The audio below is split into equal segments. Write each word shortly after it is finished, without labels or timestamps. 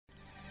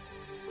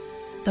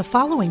The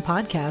following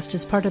podcast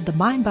is part of the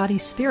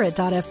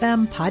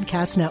MindBodySpirit.fm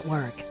podcast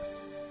network.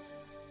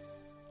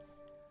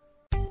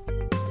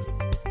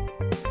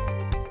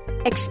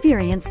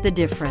 Experience the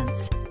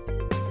difference.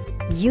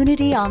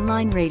 Unity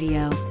Online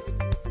Radio.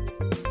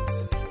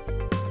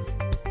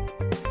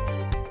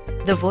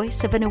 The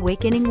voice of an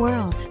awakening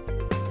world.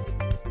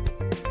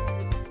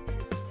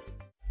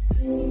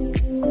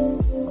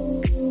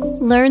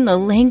 Learn the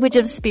language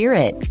of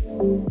spirit.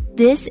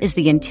 This is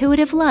The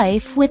Intuitive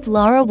Life with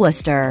Laura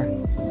Wooster.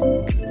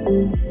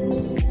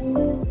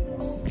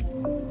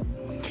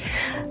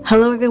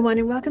 Hello, everyone,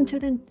 and welcome to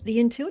the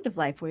Intuitive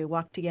Life, where we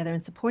walk together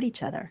and support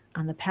each other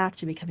on the path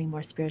to becoming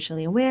more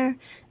spiritually aware,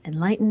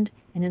 enlightened,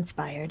 and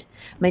inspired.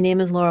 My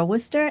name is Laura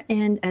Wooster,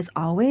 and as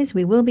always,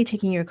 we will be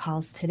taking your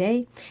calls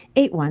today,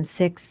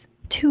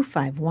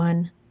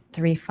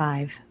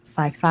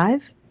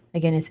 816-251-3555.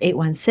 Again, it's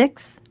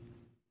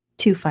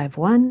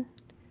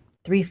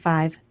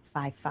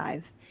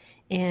 816-251-3555.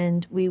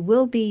 And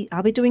I'll be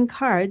doing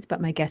cards,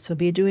 but my guests will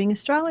be doing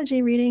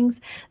astrology readings.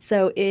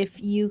 So if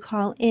you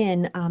call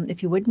in,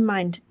 if you wouldn't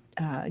mind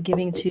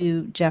giving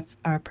to Jeff,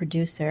 our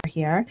producer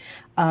here,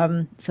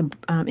 some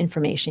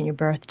information, your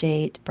birth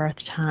date,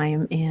 birth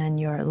time, and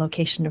your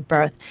location of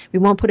birth. We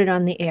won't put it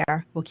on the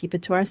air. We'll keep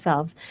it to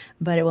ourselves,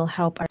 but it will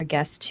help our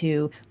guests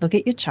to look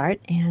at your chart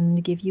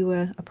and give you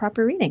a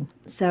proper reading.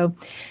 So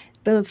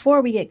before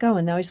we get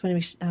going, though, I just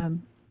want to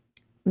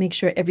make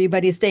sure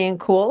everybody's staying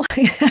cool.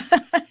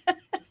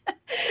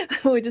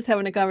 We're just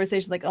having a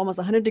conversation, like almost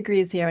 100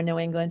 degrees here in New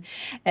England,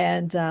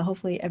 and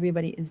hopefully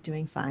everybody is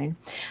doing fine.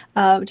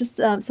 Just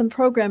some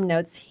program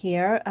notes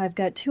here. I've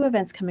got 2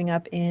 events coming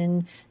up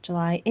in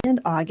July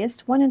and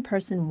August, one in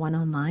person, one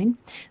online.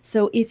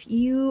 So if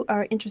you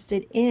are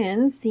interested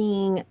in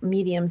seeing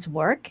mediums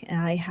work,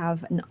 I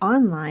have an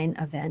online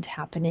event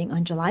happening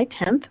on July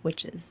 10th,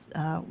 which is,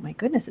 my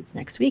goodness, it's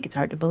next week. It's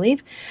hard to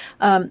believe.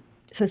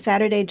 So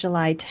Saturday,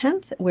 July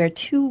 10th, where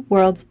 2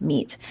 worlds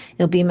meet.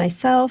 It'll be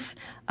myself,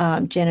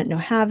 Janet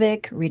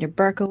Nohavik, Rita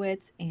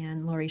Berkowitz,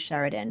 and Lori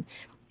Sheridan.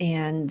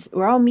 And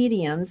we're all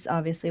mediums.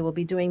 Obviously, we'll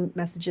be doing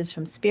messages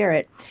from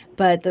spirit.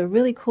 But the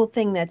really cool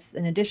thing that's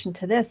in addition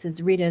to this is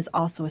Rita is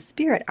also a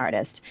spirit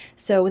artist.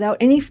 So without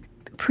any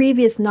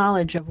previous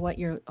knowledge of what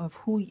your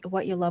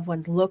loved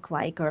ones look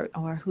like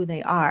or who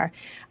they are,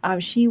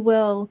 she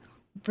will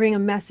bring a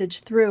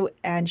message through,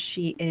 and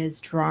she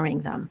is drawing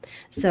them.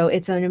 So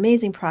it's an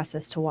amazing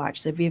process to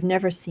watch. So if you've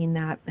never seen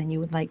that and you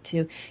would like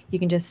to, you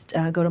can just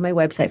go to my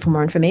website for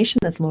more information.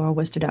 That's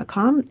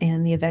laurawooster.com,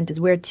 and the event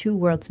is Where 2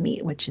 Worlds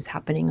Meet, which is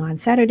happening on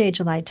Saturday,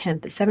 July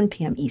 10th at 7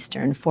 p.m.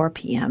 Eastern, 4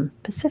 p.m.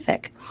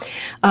 Pacific.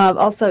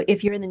 Also,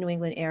 if you're in the New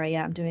England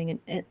area, I'm doing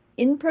an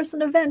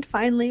in-person event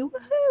finally.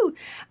 Woohoo!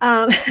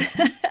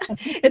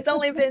 It's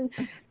only been,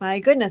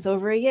 my goodness,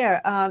 over a year.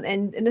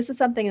 And this is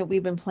something that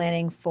we've been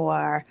planning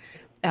for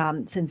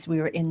since we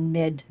were in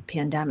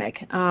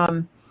mid-pandemic.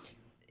 And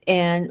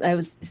I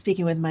was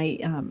speaking with my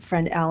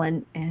friend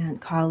Ellen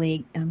and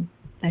colleague,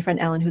 my friend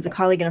Ellen, who's a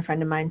colleague and a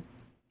friend of mine,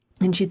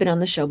 and she's been on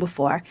the show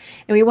before.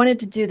 And we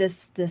wanted to do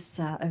this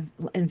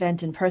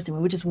event in person.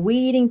 We were just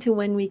waiting to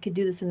when we could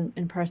do this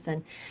in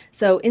person.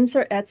 So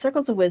at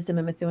Circles of Wisdom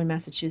in Methuen,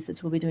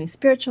 Massachusetts, we'll be doing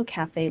Spiritual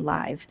Cafe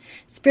Live.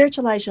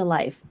 Spiritualize your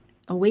life.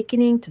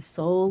 Awakening to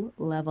soul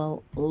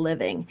level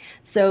living.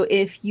 So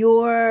if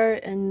you're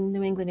in the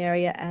New England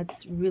area,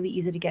 it's really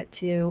easy to get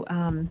to.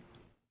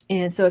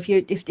 And so if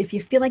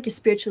you feel like you're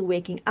spiritually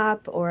waking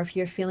up, or if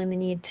you're feeling the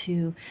need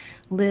to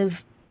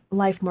live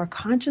life more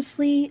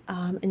consciously,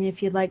 and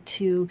if you'd like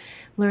to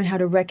learn how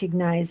to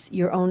recognize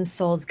your own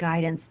soul's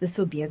guidance, this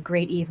will be a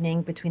great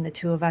evening. Between the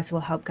 2 of us,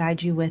 we'll help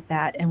guide you with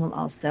that, and we'll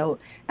also,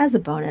 as a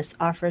bonus,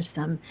 offer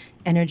some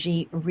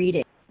energy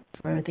reading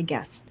for the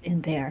guests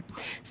in there.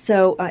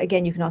 So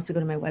again, you can also go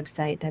to my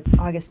website. That's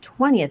August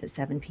 20th at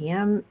 7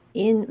 p.m.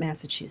 in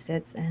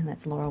Massachusetts, and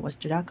that's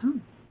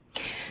laurawooster.com.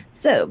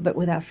 So, but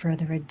without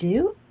further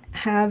ado,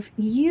 have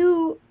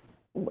you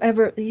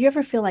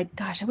ever feel like,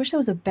 gosh, I wish there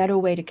was a better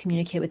way to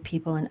communicate with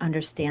people and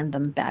understand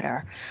them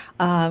better?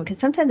 Because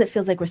sometimes it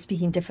feels like we're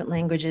speaking different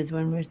languages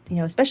when we're,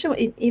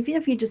 especially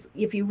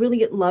if you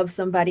really love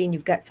somebody and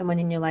you've got someone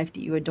in your life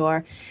that you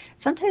adore,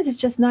 sometimes it's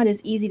just not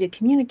as easy to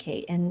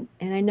communicate. And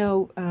I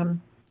know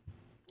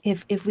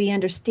if we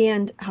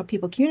understand how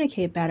people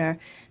communicate better,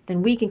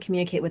 then we can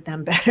communicate with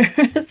them better.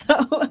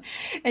 So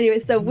anyway,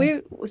 so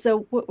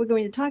what we're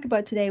going to talk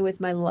about today with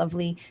my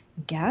lovely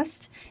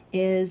guest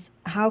is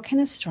how can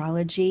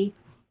astrology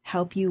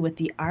help you with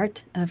the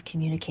art of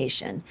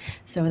communication.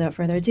 So without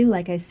further ado,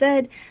 like I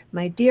said,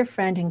 my dear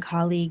friend and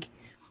colleague,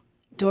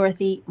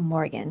 Dorothy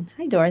Morgan.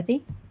 Hi,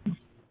 Dorothy.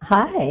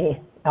 Hi.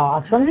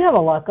 Awesome. You have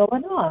a lot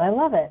going on. I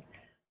love it.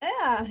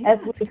 Yeah,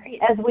 great.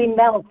 As we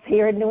melt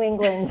here in New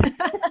England.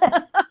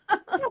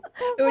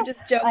 We were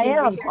just joking. I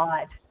am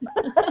hot.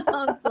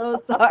 I'm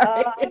so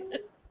sorry.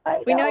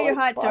 We know you're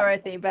hot,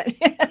 Dorothy, but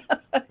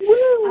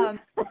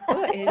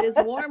Oh, it is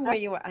warm where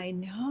you are. I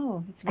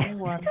know, it's very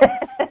warm.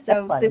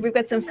 So we've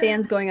got some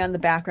fans going on in the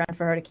background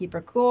for her to keep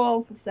her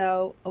cool.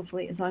 So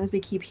hopefully, as long as we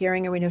keep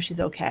hearing her, we know she's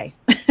okay.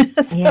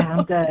 Yeah,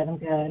 I'm good. I'm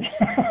good.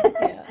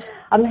 Yeah.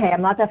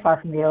 I'm not that far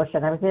from the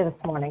ocean. I was there this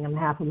morning. I'm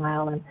half a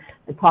mile, and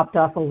I popped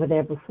off over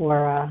there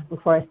before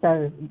I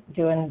started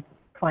doing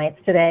clients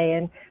today,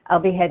 and I'll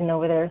be heading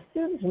over there as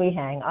soon as we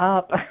hang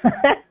up.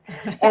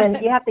 And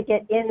you have to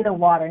get in the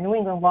water. New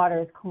England water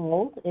is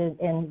cold,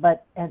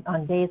 but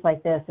on days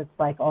like this, it's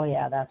like, oh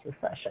yeah, that's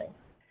refreshing.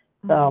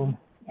 So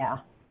yeah.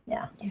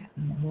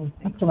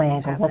 Up to my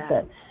ankles. That's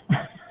it.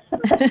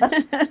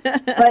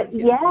 But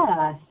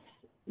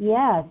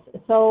yes.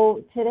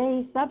 So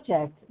today's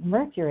subject,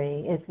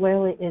 Mercury, is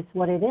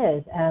what it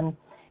is, and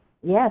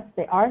yes,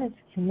 the art of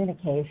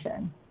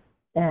communication.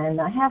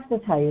 And I have to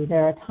tell you,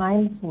 there are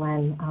times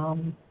when,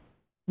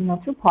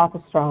 through pop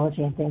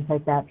astrology and things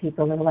like that,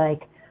 people are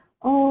like,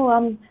 oh,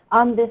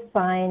 I'm this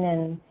sign,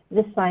 and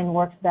this sign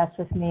works best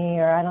with me,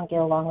 or I don't get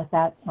along with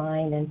that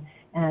sign,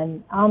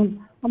 and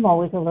I'm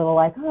always a little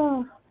like,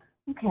 oh,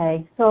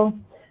 okay. So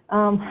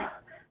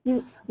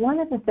one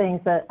of the things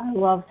that I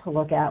love to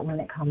look at when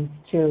it comes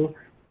to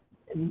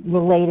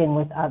relating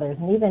with others,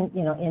 and even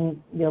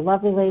in your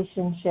love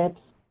relationships,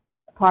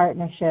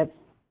 partnerships,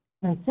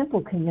 and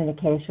simple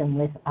communication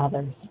with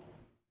others,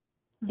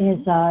 is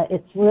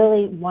it's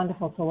really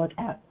wonderful to look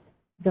at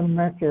the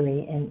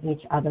Mercury in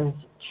each other's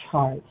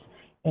charts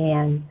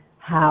and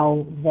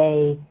how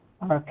they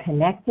are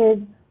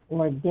connected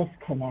or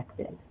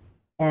disconnected.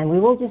 And we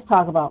will just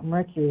talk about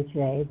Mercury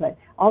today, but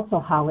also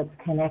how it's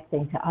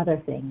connecting to other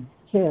things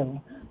too.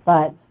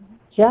 But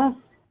just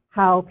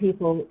how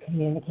people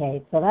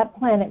communicate. So that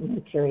planet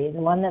Mercury, the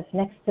one that's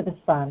next to the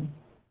sun,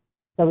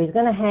 so he's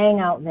going to hang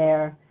out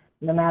there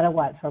no matter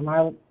what. From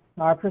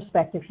our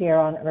perspective here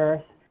on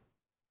Earth,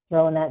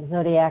 throwing that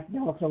zodiac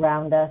belt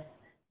around us,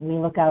 we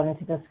look out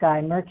into the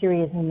sky.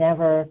 Mercury is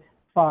never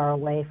far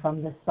away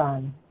from the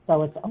sun.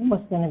 So it's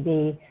almost going to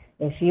be,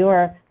 if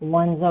you're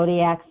one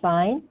zodiac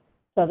sign,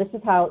 so this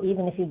is how,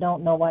 even if you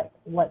don't know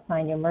what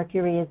sign your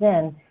Mercury is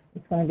in,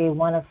 it's going to be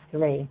one of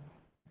three.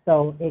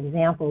 So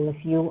example,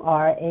 if you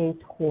are a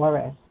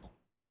Taurus,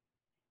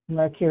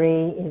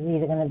 Mercury is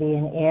either going to be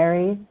in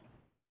Aries,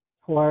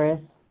 Taurus,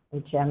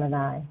 or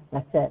Gemini.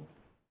 That's it.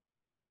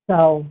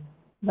 So,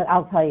 but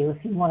I'll tell you,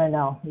 if you want to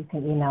know, you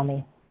can email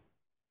me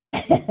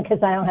because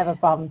I don't have a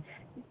problem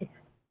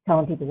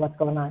telling people what's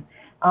going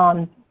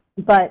on.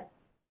 But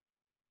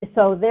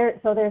so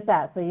there's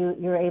that. So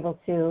you're able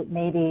to,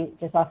 maybe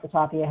just off the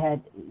top of your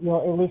head,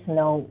 you'll at least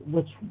know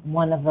which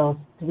one of those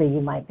three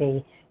you might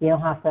be. You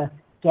don't have to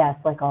guess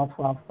like all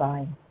 12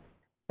 signs.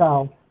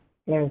 So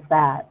there's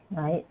that,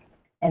 right?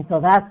 And so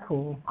that's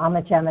cool. I'm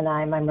a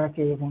Gemini. My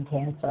Mercury is in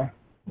Cancer.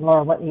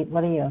 Laura, what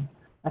are you?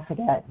 I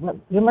forget.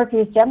 Your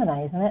Mercury is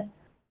Gemini, isn't it?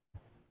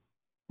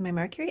 My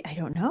Mercury? I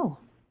don't know.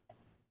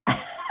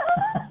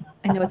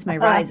 I know it's my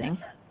rising.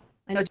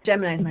 I know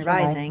Gemini is my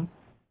rising.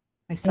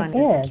 My sun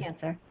is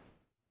Cancer.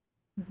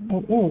 Mm-hmm.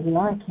 It is. You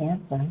are a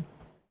Cancer.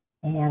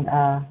 And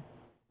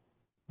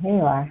here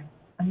you are.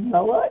 I'm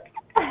going to look.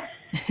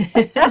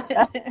 It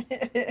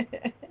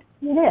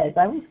is.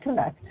 I was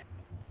correct.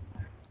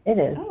 It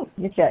is. Oh,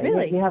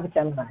 really? You have a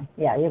Gemini.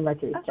 Yeah, your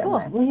Mercury is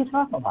Gemini. Cool. Well, you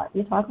talk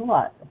a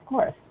lot. Of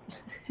course.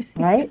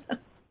 Right?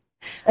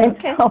 And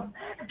okay.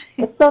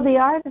 So the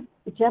art of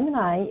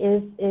Gemini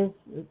is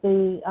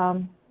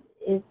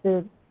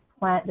the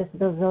planet,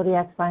 the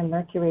zodiac sign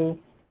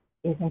Mercury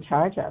is in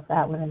charge of,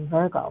 that one in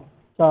Virgo.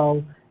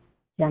 So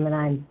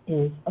Gemini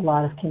is a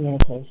lot of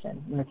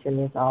communication.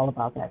 Mercury is all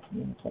about that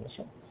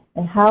communication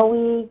and how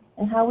we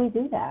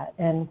do that.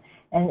 And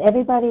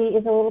everybody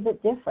is a little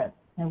bit different,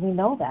 and we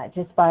know that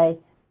just by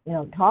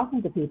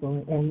talking to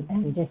people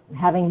and just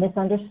having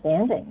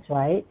misunderstandings,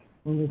 right?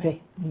 When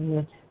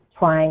you're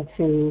trying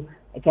to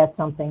get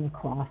something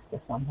across to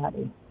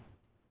somebody.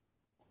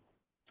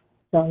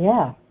 So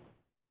yeah.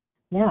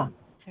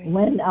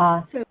 When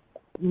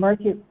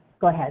Mercury,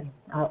 go ahead.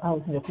 I'll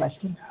listen to the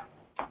question.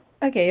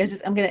 Okay,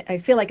 I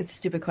feel like it's a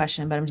stupid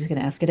question, but I'm just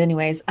gonna ask it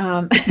anyways.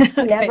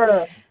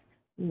 Okay.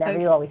 Never.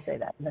 Okay. You always say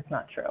that. That's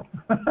not true.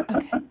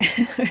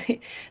 Okay.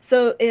 Right.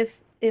 So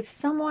if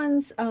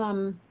someone's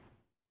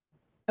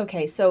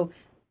okay, so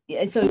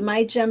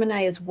my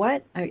Gemini is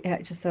what?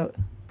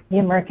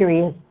 Your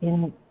Mercury is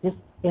in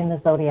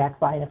the zodiac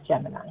sign of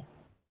Gemini.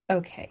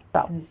 Okay.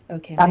 So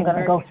okay. I'm going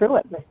to go through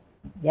it.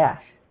 Yeah.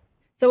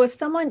 So if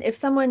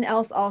someone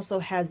else also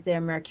has their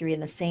Mercury in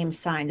the same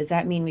sign, does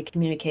that mean we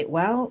communicate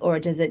well, or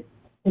does it?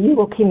 You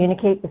will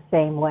communicate the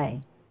same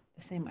way.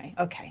 The same way.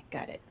 Okay,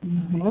 got it.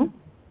 Mm-hmm. Right.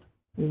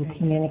 You will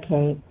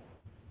communicate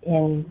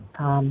in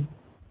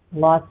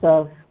lots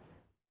of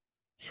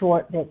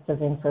short bits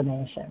of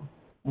information.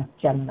 That's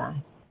Gemini.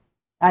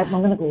 I'm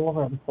going to go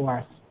over them for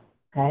us.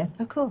 Okay.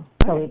 Oh, cool.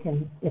 So we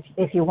can,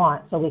 if you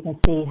want, so we can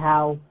see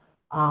how,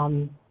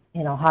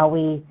 how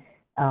we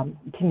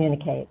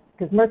communicate.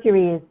 Because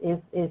Mercury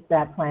is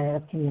that planet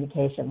of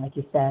communication, like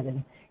you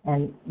said,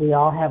 and we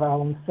all have our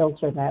own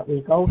filter that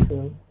we go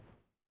through,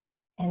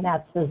 and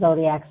that's the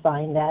zodiac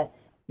sign that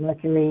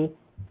Mercury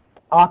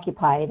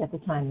occupied at the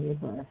time of your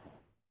birth.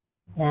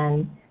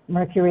 And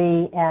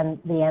Mercury and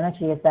the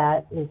energy of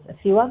that is a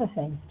few other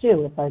things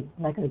too. It's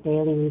like a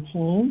daily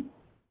routine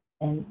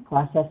and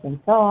processing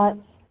thoughts,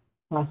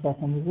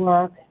 processing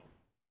work,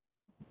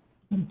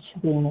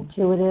 being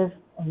intuitive.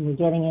 And we're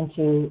getting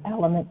into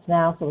elements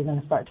now, so we're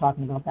going to start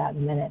talking about that in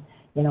a minute.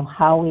 You know,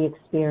 how we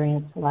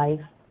experience life,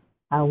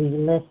 how we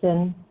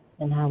listen,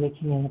 and how we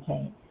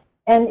communicate.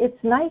 And it's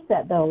nice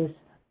that those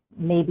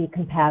may be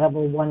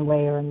compatible one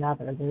way or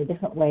another. There are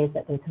different ways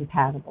that they're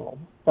compatible.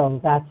 So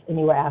that's, and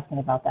you were asking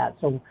about that,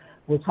 so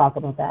we'll talk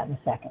about that in a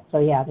second. So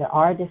yeah, there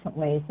are different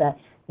ways that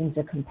things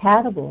are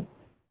compatible,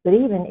 but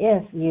even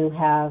if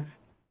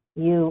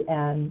you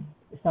and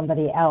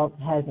somebody else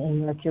has a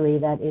Mercury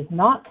that is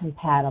not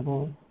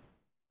compatible,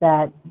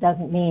 that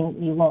doesn't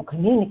mean you won't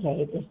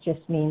communicate. It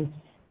just means,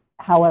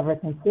 however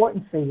it's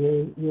important for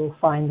you, you'll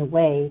find a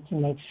way to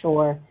make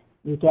sure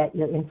you get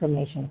your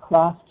information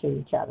across to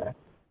each other.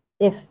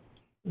 If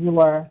you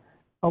are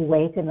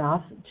awake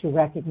enough to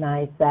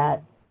recognize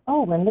that,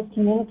 oh, we're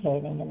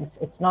miscommunicating, and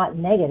it's not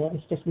negative,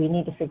 it's just we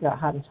need to figure out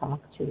how to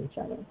talk to each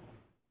other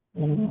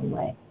in one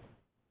way.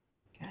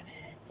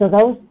 So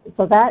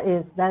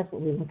that's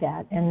what we look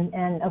at.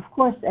 And of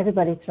course,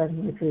 everybody's heard of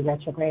Mercury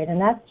retrograde, and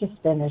that's just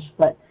finished,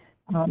 but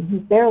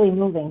he's barely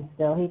moving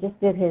still. He just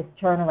did his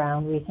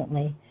turnaround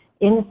recently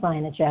in the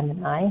sign of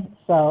Gemini,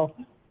 so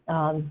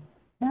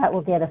that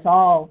will get us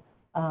all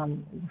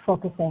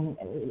focusing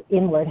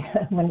inward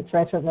when it's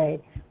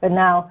retrograde. But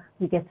now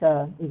we get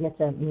to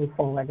move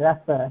forward.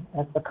 That's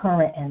the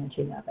current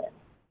energy of it.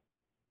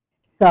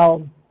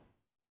 So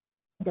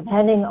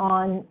depending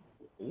on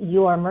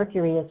your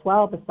Mercury as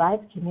well,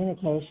 besides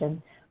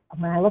communication,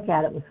 when I look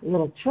at it with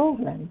little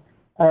children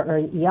or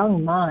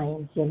young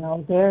minds, you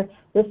know,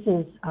 this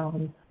is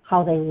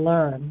how they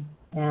learn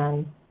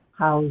and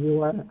how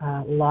you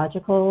are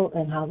logical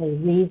and how they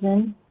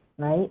reason,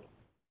 right?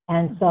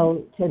 And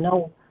so to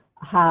know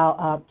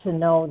to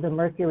know the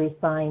Mercury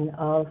sign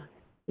of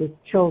your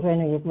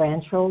children or your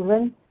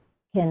grandchildren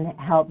can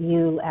help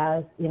you,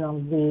 as you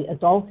know, the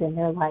adult in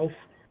their life,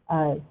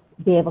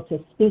 be able to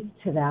speak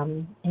to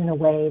them in a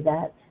way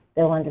that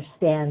they'll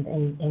understand,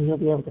 and you'll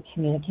be able to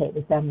communicate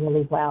with them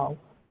really well.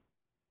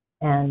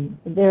 And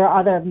there are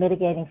other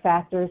mitigating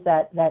factors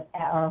that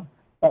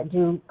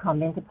do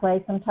come into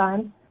play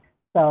sometimes.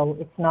 So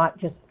it's not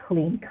just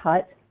clean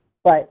cut,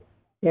 but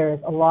there's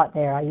a lot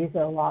there. I use it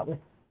a lot with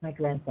my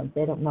grandsons.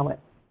 They don't know it.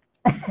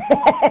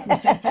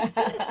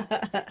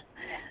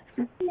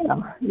 You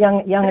know,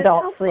 young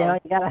adults. You know,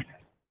 you gotta.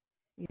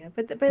 Yeah,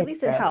 but at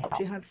least it helps.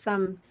 You have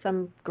some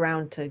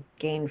ground to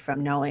gain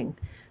from knowing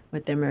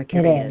what their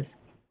Mercury is.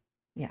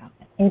 Yeah.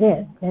 It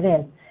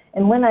is.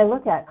 And when I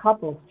look at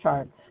couples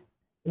charts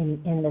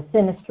in the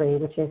synastry,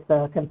 which is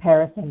the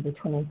comparison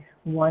between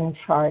one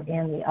chart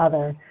and the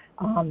other,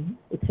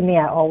 to me,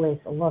 I always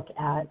look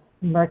at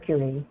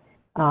Mercury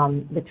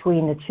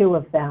between the two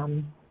of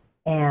them,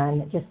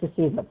 and just to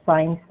see what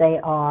signs they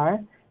are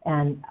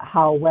and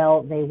how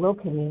well they will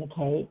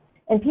communicate.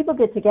 And people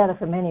get together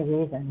for many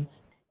reasons,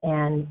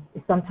 and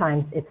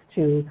sometimes it's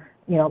to,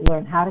 you know,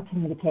 learn how to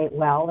communicate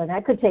well, and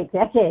that could take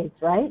decades,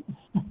 right?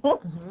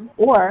 Mm-hmm.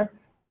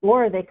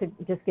 Or they could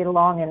just get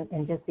along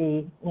and just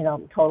be, you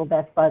know, total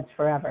best buds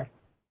forever.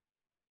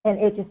 And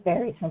it just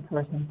varies from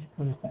person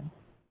to person.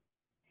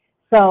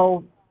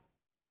 So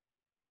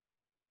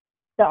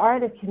the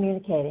art of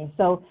communicating.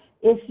 So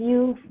if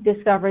you've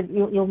discovered,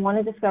 you'll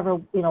want to discover,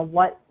 you know,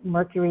 what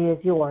Mercury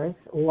is yours,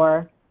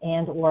 or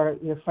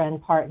your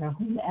friend, partner,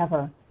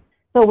 whomever.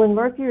 So when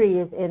Mercury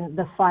is in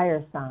the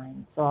fire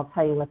signs, so I'll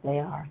tell you what they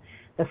are.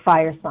 The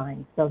fire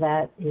signs. So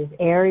that is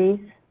Aries,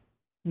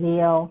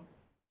 Leo,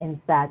 and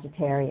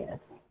Sagittarius.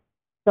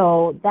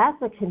 So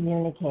that's a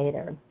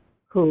communicator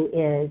who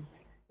is,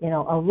 you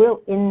know, a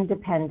real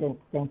independent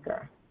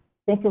thinker.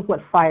 Think of what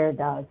fire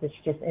does.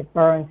 It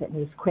burns, it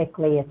moves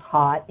quickly, it's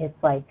hot,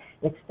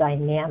 it's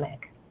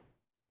dynamic.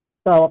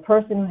 So a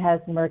person who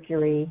has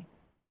Mercury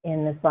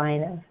in the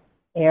sign of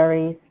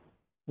Aries,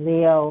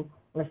 Leo,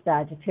 or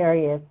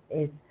Sagittarius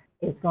is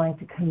going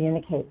to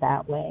communicate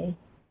that way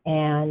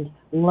and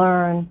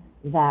learn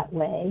that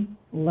way,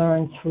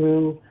 learn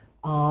through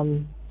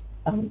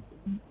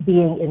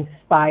being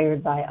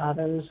inspired by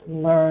others,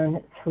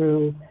 learn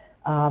through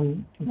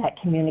that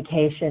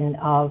communication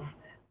of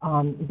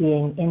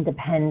being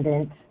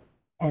independent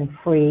and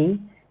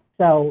free.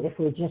 So if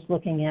we're just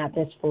looking at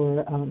this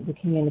for the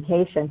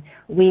communication,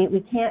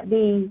 we can't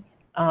be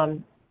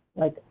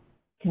like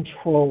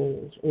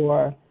controlled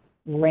or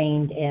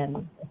reined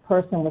in. A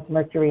person with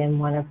Mercury in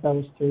one of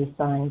those three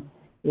signs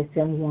is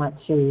going to want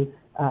to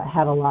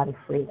have a lot of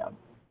freedom.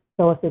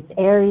 So if it's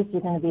Aries,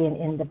 you're going to be an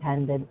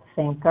independent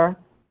thinker,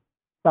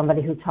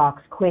 somebody who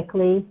talks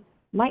quickly,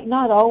 might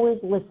not always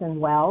listen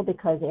well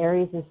because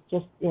Aries is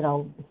just, you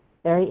know,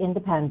 very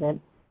independent,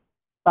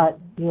 but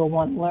you'll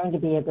want to learn to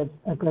be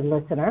a good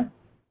listener.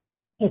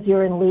 If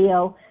you're in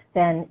Leo,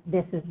 then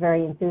this is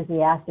very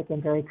enthusiastic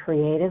and very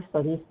creative.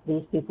 So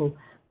these people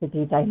could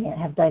be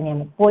have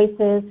dynamic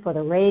voices for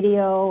the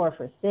radio or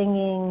for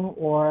singing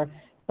or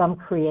some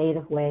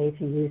creative way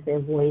to use their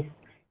voice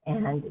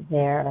and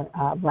their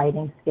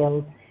writing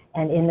skills.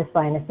 And in the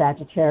sign of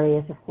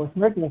Sagittarius, of course,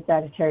 Mercury in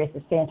Sagittarius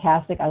is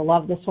fantastic. I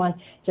love this one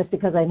just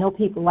because I know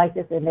people like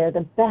this, and they're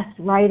the best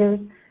writers,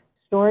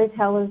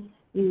 storytellers.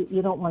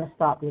 You don't want to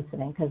stop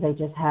listening because they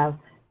just have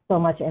so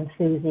much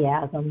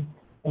enthusiasm,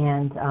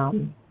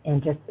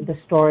 and just the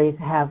stories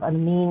have a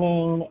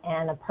meaning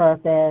and a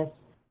purpose,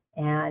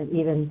 and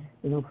even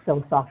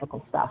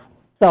philosophical stuff.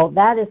 So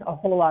that is a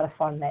whole lot of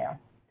fun there.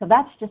 So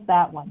that's just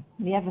that one.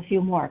 We have a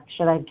few more.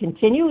 Should I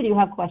continue, or do you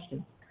have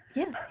questions?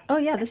 Yeah. Oh,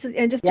 yeah. This is,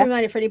 and just a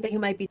reminder for anybody who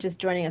might be just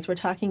joining us, we're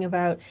talking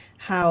about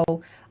how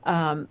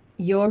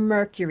your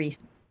Mercury,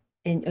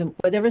 in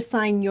whatever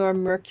sign your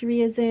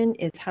Mercury is in,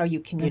 is how you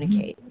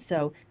communicate. Mm-hmm.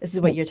 So this is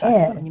what you're talking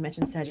about when you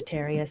mentioned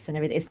Sagittarius and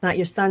everything. It's not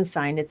your sun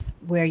sign; it's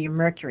where your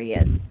Mercury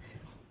is.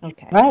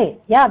 Okay.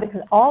 Right. Yeah,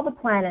 because all the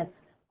planets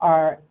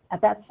are at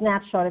that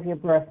snapshot of your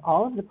birth.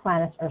 All of the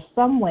planets are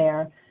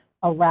somewhere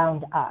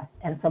around us,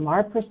 and from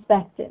our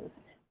perspective,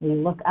 we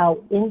look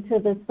out into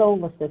the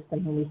solar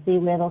system and we see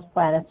where those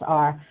planets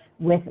are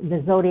with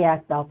the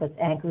zodiac belt that's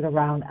anchored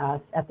around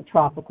us at the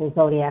tropical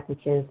zodiac,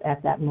 which is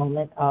at that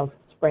moment of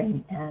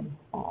spring and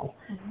fall.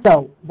 Mm-hmm.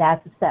 So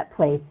that's a set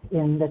place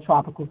in the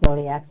tropical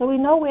zodiac. So we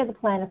know where the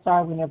planets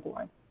are when you're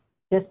born,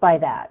 just by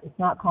that. It's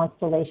not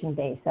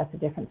constellation-based. That's a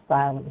different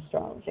style of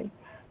astrology.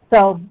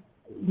 So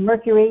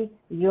Mercury,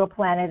 your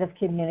planet of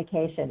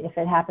communication, if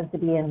it happens to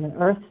be in an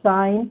earth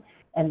sign,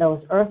 and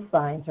those earth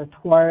signs are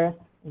Taurus,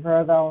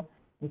 Virgo,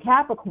 and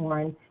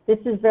Capricorn, this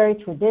is very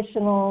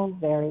traditional,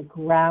 very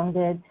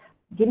grounded.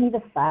 Give me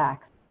the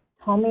facts.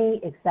 Tell me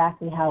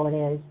exactly how it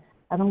is.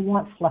 I don't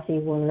want fluffy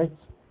words,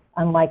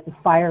 unlike the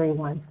fiery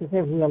ones, because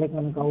they're really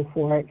going to go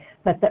for it.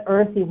 But the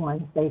earthy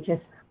ones, they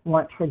just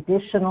want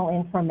traditional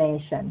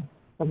information.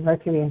 So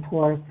Mercury and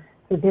Taurus,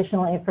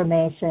 traditional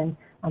information.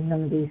 I'm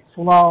going to be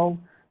slow.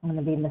 I'm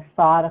going to be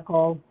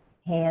methodical,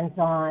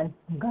 hands-on.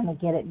 I'm going to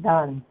get it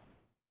done.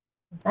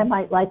 I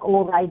might like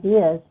old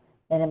ideas,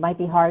 and it might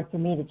be hard for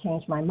me to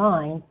change my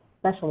mind,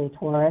 especially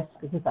Taurus,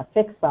 because it's a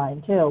fixed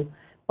sign too.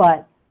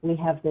 But we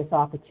have this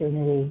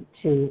opportunity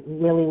to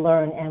really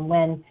learn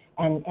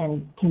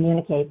and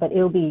communicate. But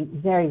it'll be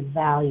very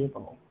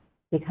valuable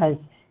because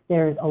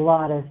there's a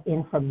lot of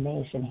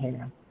information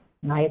here,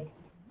 right?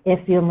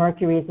 If your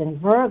Mercury is in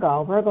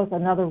Virgo, Virgo's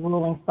another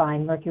ruling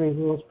sign. Mercury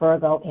rules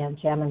Virgo and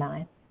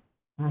Gemini.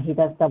 He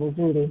does double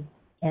duty.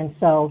 And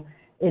so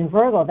in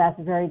Virgo, that's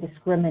very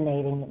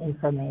discriminating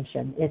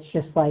information. It's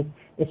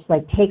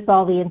like takes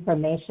all the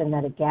information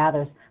that it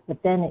gathers,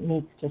 but then it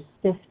needs to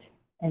sift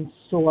and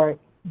sort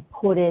and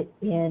put it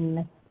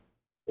in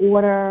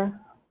order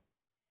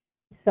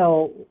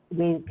so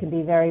we can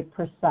be very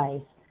precise.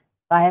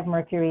 If I have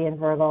Mercury in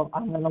Virgo,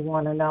 I'm going to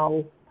want to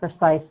know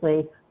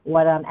precisely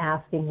what I'm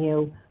asking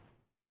you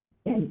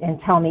and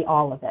tell me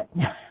all of it,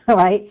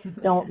 right?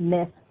 Don't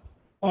miss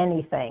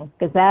anything,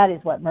 because that is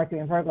what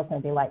Mercury in Virgo is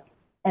going to be like.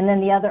 And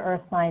then the other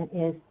earth sign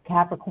is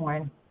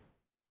Capricorn.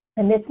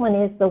 And this one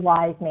is the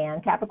wise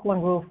man.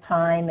 Capricorn rules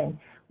time and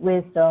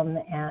wisdom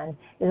and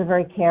is a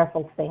very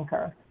careful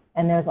thinker.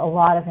 And there's a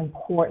lot of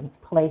importance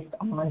placed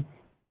on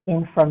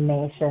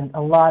information,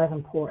 a lot of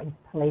importance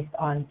placed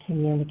on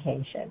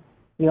communication.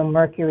 Your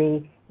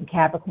Mercury in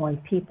Capricorn,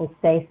 people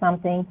say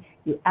something,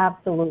 you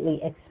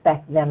absolutely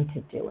expect them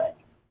to do it,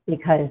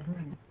 because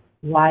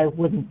why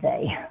wouldn't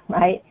they,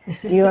 right?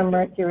 You and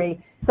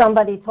Mercury,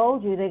 somebody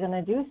told you they're going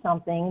to do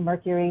something.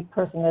 Mercury,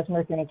 person who's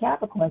Mercury in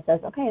Capricorn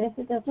says, okay,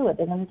 they'll do it.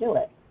 They're going to do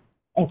it.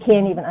 And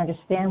can't even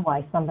understand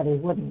why somebody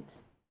wouldn't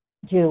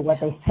do what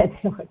they said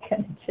they were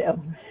going to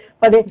do.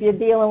 But if you're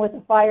dealing with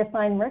a fire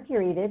sign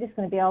Mercury, they're just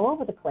going to be all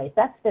over the place.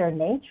 That's their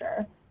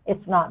nature.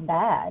 It's not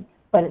bad,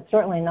 but it's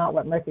certainly not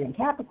what Mercury in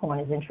Capricorn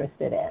is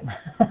interested in,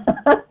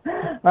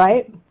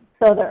 right?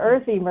 So the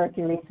earthy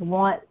Mercuries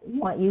want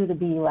you to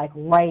be like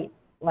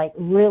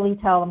really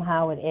tell them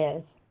how it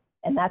is.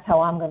 And that's how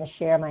I'm going to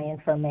share my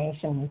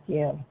information with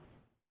you.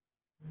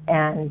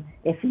 And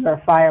if you're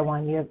a fire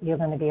one, you're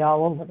going to be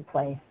all over the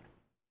place.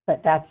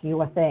 But that's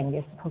your thing.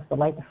 You're supposed to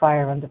light the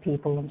fire under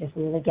people and just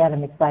really get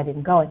them excited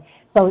and going.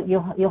 So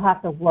you'll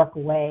have to work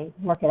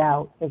it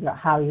out, figure out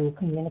how you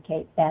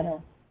communicate better.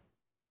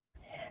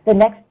 The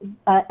next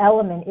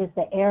element is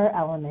the air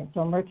element.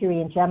 So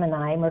Mercury in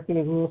Gemini.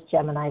 Mercury rules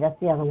Gemini. That's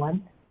the other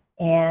one.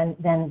 And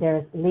then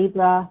there's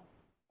Libra,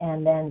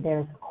 and then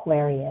there's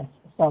Aquarius.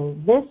 So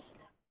this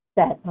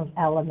set of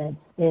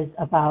elements is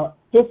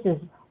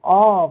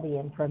all the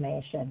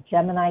information.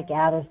 Gemini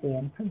gathers the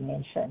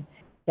information.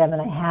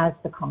 Gemini has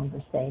the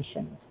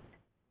conversations.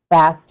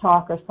 Fast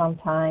talker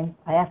sometimes.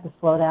 I have to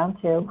slow down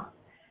too.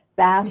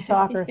 Fast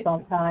talker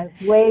sometimes.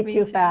 Way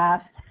too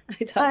fast.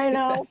 I talk too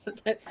fast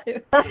sometimes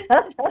too.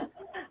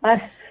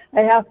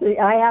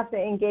 I have to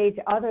engage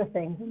other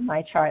things in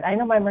my chart. I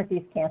know my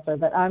Mercury's Cancer,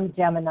 but I'm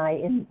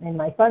Gemini in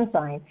my sun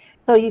sign.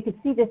 So you can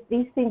see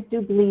these things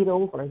do bleed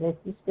over. This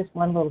is just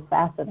one little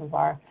facet of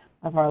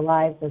our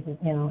lives, as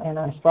in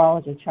our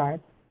astrology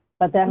charts.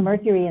 But that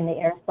Mercury in the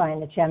air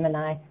sign, the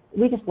Gemini,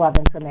 we just love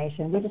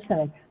information. We're just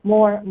going to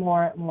more.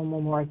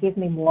 Give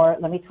me more.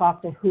 Let me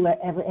talk to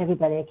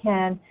everybody I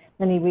can.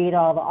 Let me read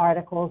all the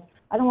articles.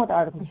 I don't want the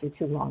articles to be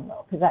too long,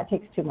 though, because that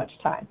takes too much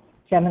time.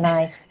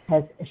 Gemini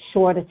has a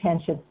short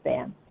attention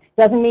span.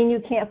 Doesn't mean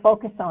you can't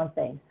focus on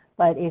things,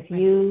 but if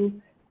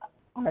you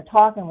are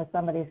talking with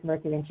somebody who's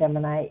Mercury in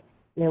Gemini,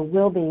 there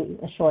will be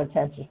a short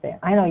attention span.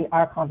 I know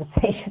our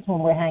conversations when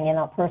we're hanging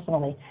out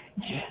personally,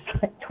 it's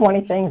just like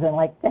 20 things in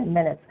like 10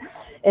 minutes.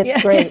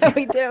 It's great. Yeah,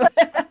 we do.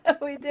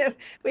 we do.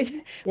 We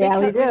do. We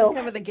just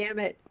cover the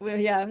gamut.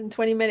 In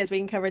 20 minutes we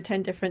can cover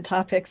 10 different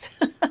topics.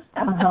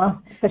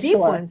 For deep sure,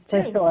 ones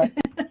too. For sure.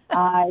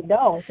 I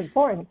know, it's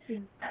important.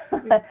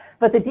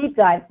 But the deep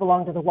dives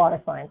belong to the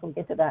water signs. We'll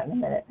get to that in a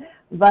minute.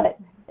 But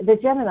the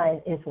Gemini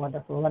is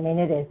wonderful. I mean,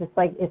 it is. It's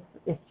like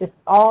it's just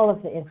all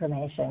of the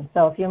information.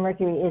 So if your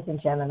Mercury is in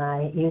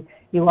Gemini,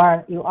 you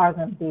are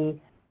going to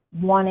be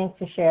wanting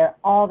to share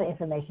all the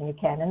information you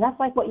can. And that's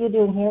like what you're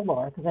doing here,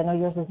 Laura, because I know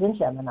yours is in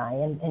Gemini.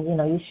 And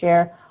you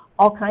share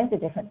all kinds of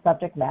different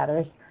subject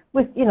matters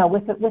with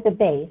a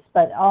base,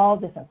 but all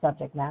different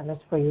subject matters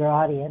for your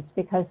audience,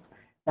 because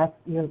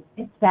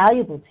it's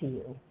valuable to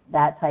you,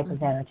 that type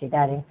of energy,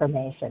 that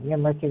information, your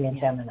Mercury in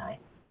Gemini.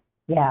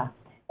 Yeah.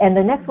 And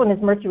the next one is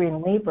Mercury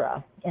in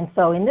Libra. And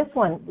so in this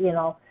one,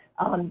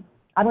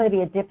 I'm going to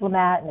be a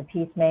diplomat and a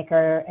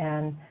peacemaker,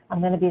 and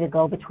I'm going to be the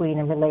go-between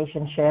in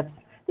relationships.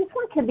 This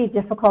one can be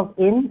difficult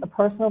in a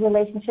personal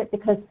relationship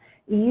because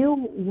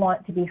you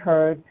want to be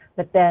heard,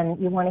 but then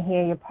you want to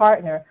hear your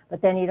partner,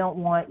 but then you don't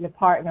want your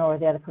partner or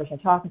the other person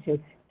you're talking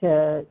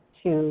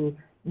to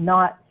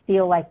not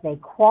feel like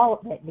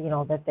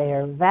that they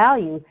are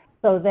valued,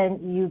 so then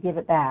you give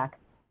it back.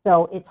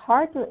 So it's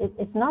hard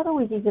it's not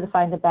always easy to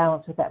find the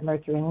balance with that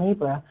Mercury in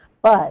Libra,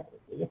 but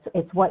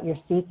it's what you're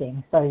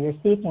seeking. So you're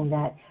seeking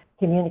that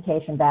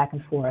communication back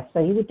and forth. So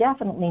you would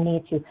definitely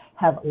need to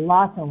have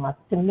lots and lots.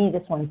 To me,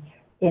 this one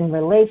in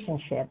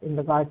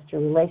regards to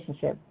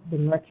relationship, the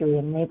Mercury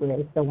in Libra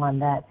is the one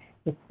that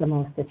gets the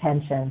most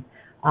attention.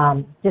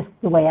 Just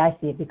the way I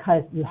see it,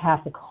 because you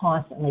have to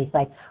constantly, it's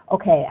like,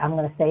 okay, I'm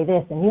going to say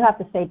this, and you have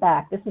to say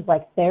back. This is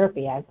like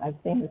therapy. I've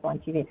seen this on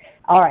TV.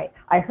 All right,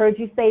 I heard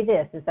you say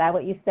this. Is that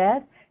what you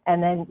said?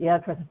 And then the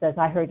other person says,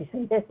 I heard you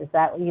say this. Is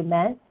that what you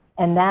meant?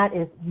 And that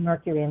is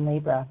Mercury in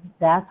Libra.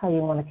 That's how you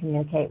want to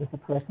communicate with a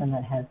person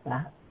that has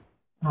that.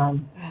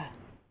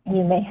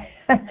 You may,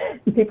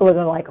 people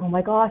are like, oh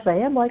my gosh, I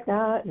am like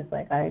that. It's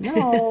like, I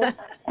know.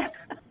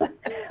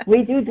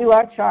 We do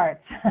our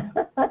charts,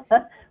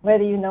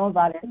 whether you know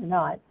about it or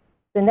not.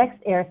 The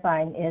next air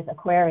sign is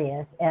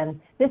Aquarius,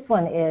 and this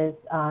one is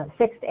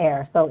fixed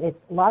air. So it's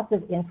lots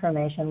of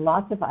information,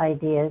 lots of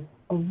ideas,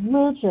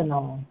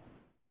 original,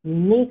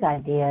 unique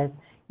ideas.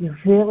 You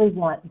really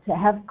want to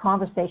have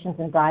conversations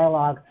and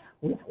dialogue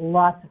with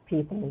lots of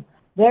people.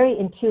 Very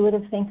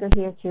intuitive thinker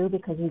here, too,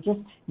 because you just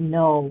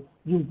know,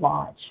 you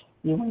watch,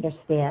 you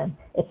understand.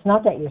 It's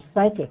not that you're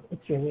psychic,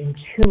 it's you're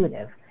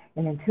intuitive.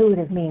 And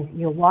intuitive means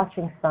you're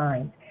watching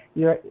signs,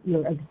 you're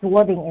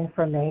absorbing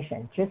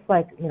information, just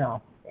like,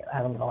 I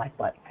don't know like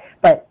what,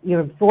 but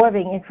you're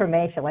absorbing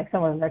information like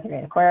someone with Mercury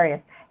in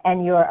Aquarius,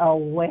 and you're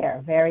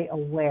aware, very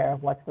aware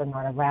of what's going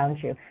on around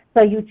you.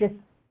 So you just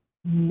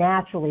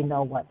naturally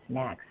know what's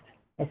next.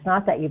 It's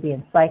not that you're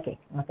being psychic,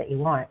 not that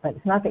you aren't, but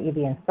it's not that you're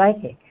being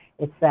psychic.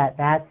 It's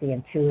that's the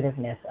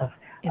intuitiveness of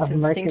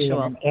Mercury in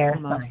an air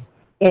sign.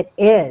 It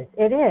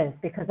is,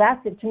 because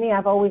to me,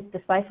 I've always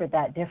deciphered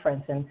that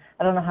difference, and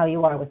I don't know how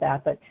you are with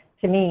that, but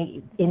to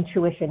me,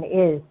 intuition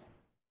is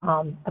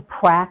a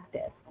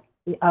practice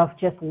of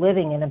just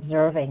living and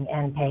observing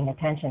and paying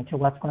attention to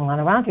what's going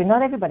on around you.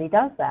 Not everybody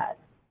does that.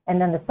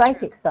 And then the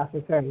psychic stuff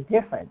is very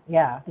different.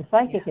 Yeah, the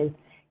psychic is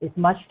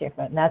much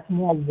different, and that's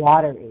more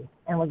watery,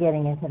 and we're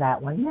getting into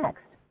that one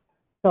next.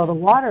 So the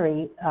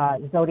watery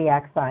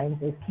zodiac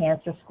signs is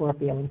Cancer,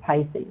 Scorpio, and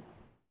Pisces.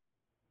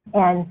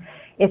 And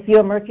if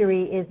your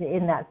Mercury is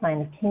in that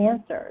sign of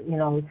Cancer,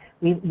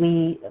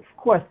 we of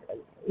course,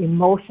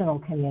 emotional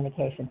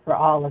communication for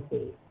all of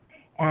these,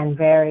 and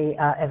very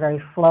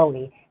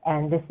flowy.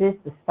 And this is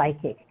the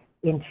psychic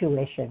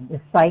intuition,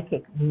 the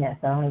psychicness.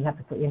 I don't even have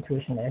to put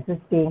intuition there. It's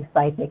just being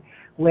psychic,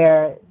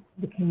 where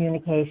the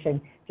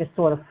communication just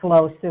sort of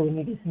flows through, and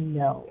you just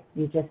know.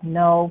 You just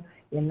know.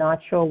 You're not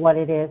sure what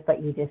it is,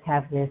 but you just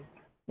have this,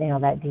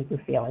 that deeper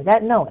feeling,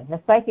 that knowing. The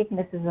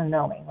psychicness is a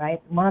knowing,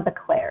 right? One of the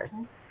clairs.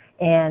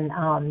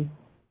 And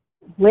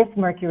with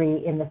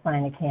Mercury in the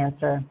sign of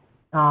Cancer,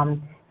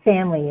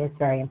 family is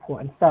very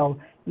important. So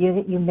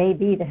you may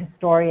be the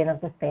historian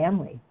of the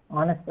family,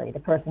 honestly, the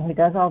person who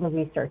does all the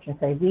research and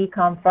say, we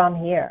come from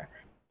here,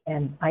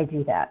 and I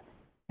do that,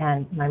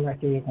 and my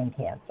Mercury is in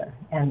Cancer,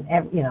 and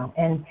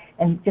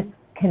just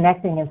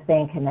connecting and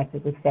staying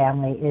connected with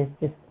family is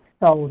just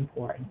so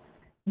important.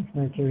 It's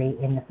Mercury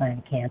in the sign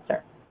of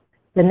Cancer.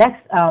 The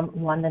next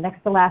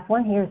the last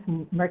one here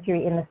is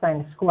Mercury in the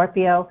sign of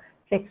Scorpio,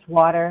 fixed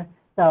water.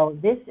 So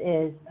this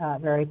is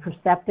very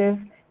perceptive.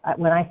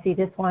 When I see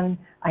this one,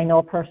 I know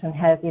a person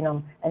has,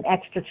 an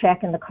extra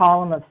check in the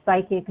column of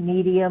psychic,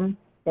 medium,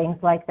 things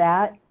like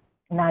that.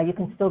 Now, you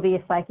can still be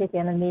a psychic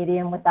and a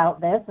medium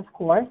without this, of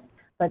course,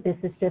 but this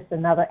is just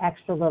another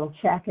extra little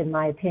check, in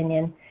my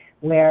opinion,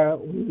 where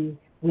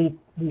we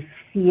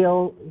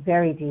feel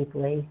very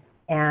deeply,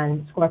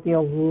 and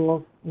Scorpio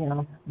rules,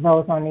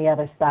 those on the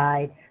other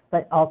side,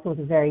 but also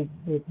the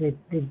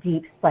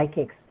deep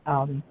psychic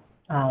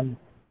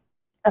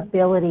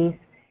abilities,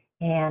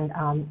 and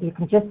you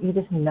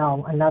just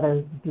know,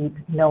 another deep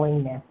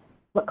knowingness.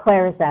 What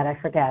Claire is that? I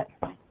forget.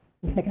 I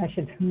think I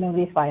should know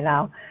these by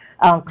now.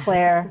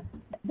 Claire,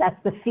 that's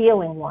the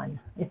feeling one.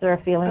 Is there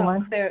a feeling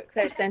one?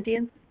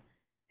 Clairsentience.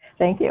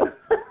 Thank you.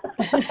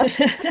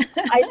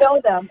 I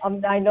know them.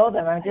 I'm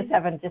just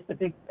having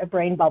a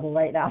brain bubble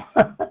right now.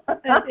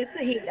 It's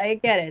the heat. I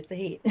get it. It's the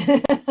heat.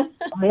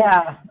 Oh,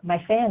 yeah.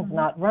 My fan's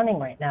not running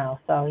right now,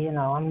 so,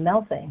 I'm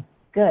melting.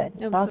 Good.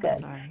 It's all good.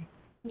 Sorry.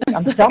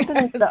 I'm jumping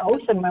into the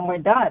ocean when we're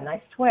done,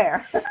 I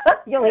swear.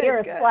 You'll hear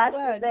a splash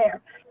there.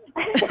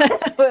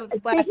 We'll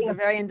splash at the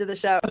very end of the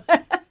show.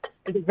 At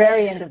the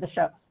very end of the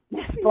show.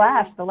 The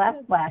last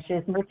splash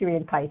is Mercury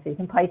in Pisces,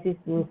 and Pisces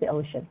rules the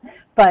ocean.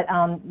 But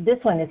this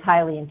one is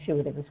highly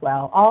intuitive as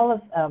well. All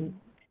of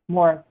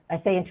more, I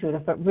say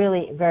intuitive, but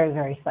really very,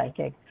 very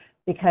psychic,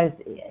 because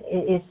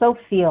it is so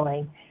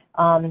feeling.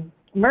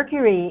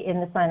 Mercury in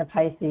the sign of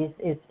Pisces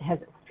has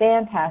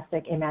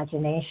fantastic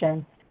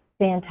imagination,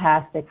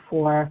 fantastic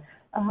for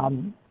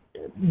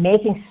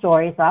making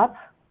stories up,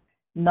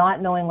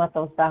 not knowing what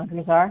those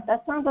boundaries are.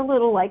 That sounds a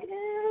little like,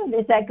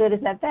 is that good,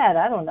 is that bad?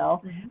 I don't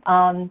know.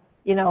 Mm-hmm.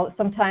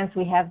 Sometimes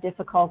we have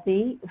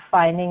difficulty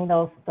finding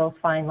those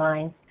fine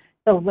lines.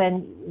 So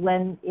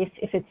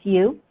if it's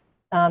you,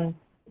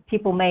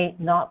 people may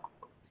not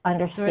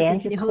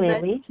understand you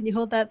clearly. Can you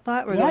hold that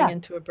thought? We're going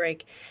into a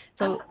break.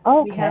 So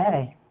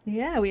okay.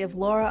 We have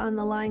Laura on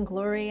the line,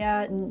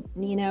 Gloria, and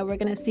Nina. We're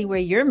going to see where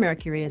your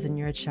Mercury is in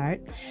your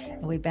chart.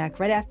 And we'll be back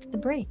right after the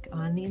break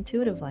on The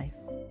Intuitive Life.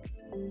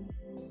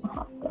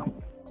 Awesome.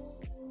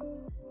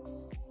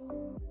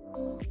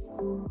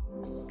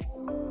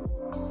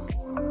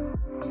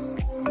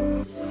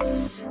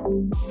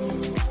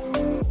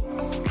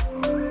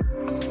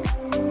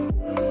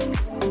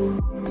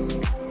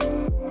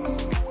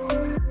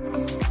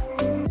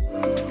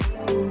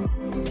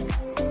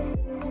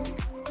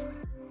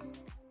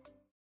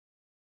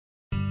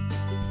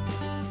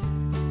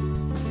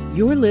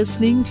 You're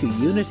listening to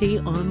Unity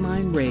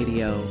Online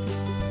Radio,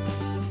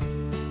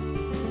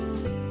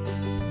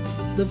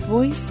 the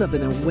voice of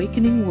an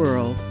awakening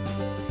world.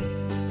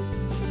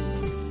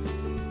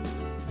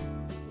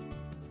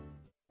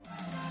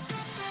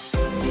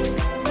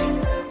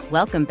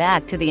 Welcome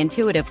back to The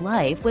Intuitive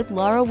Life with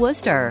Laura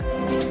Wooster.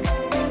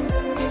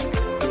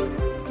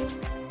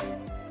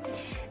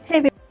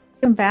 Hey,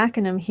 I'm back,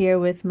 and I'm here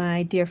with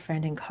my dear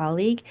friend and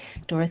colleague,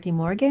 Dorothy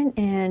Morgan.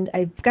 And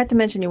I forgot to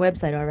mention your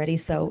website already,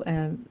 so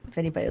if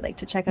anybody would like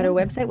to check out our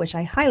website, which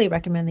I highly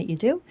recommend that you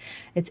do,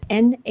 it's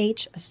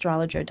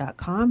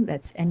nhastrologer.com.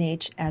 That's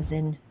NH as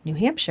in New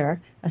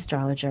Hampshire,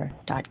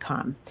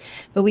 astrologer.com.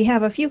 But we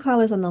have a few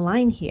callers on the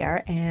line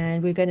here,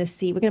 and we're going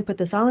to put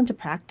this all into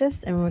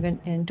practice,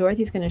 and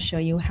Dorothy's going to show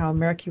you how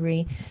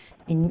Mercury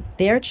in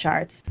their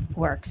charts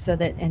works,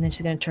 and then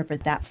she's going to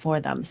interpret that for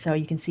them, so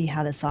you can see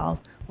how this all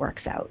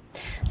works out.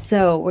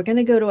 So we're going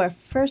to go to our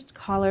first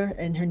caller,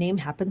 and her name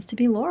happens to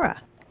be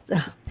Laura. So,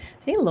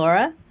 hey,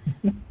 Laura.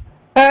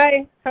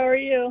 Hi, how are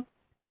you?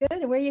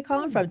 Good. Where are you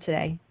calling from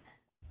today?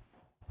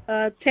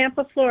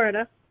 Tampa,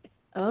 Florida.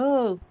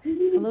 Oh,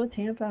 hello,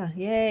 Tampa.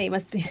 Yay,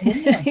 must be.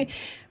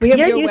 We have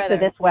your weather. To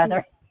this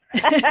weather.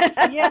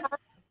 Yeah,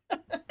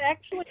 it's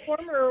actually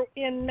warmer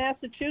in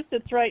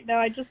Massachusetts right now.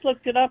 I just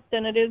looked it up,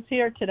 and it is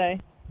here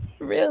today.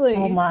 Really?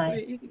 Oh,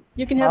 my.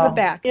 You can have it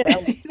back. Yeah.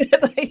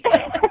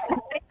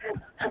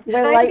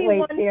 We're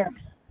lightweight here.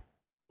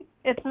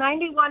 It's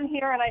 91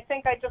 here, and I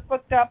think I just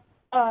looked up,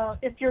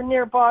 if you're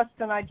near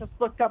Boston, I just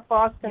looked up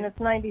Boston. It's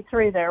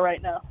 93 there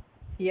right now.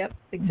 Yep,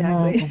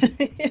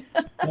 exactly.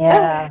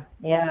 Yeah.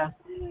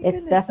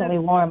 It's definitely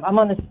warm. I'm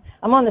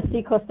on the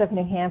seacoast of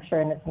New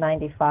Hampshire, and it's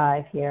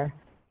 95 here.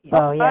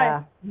 So,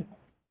 yeah.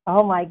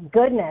 Oh, my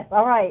goodness.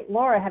 All right,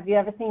 Laura, have you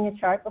ever seen your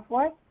chart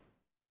before?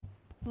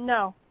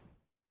 No.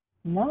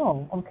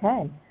 No,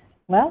 okay.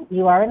 Well,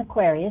 you are an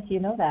Aquarius, you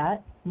know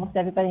that. Most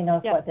everybody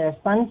knows what their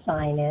sun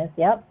sign is,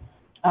 yep.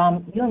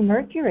 Your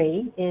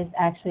Mercury is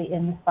actually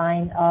in the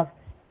sign of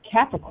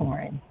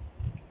Capricorn.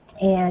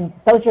 And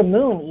so is your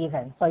moon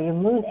even. So your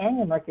moon and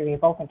your Mercury are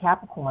both in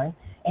Capricorn,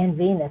 and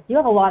Venus. You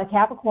have a lot of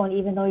Capricorn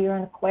even though you're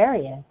an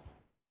Aquarius.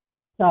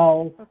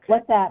 So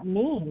what that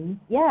means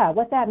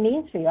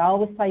for you, I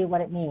always tell you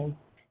what it means.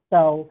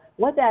 So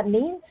what that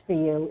means for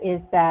you is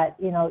that,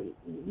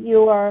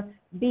 you're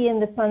being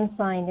the sun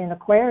sign in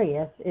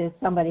Aquarius is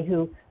somebody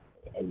who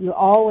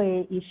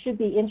you should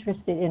be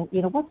interested in,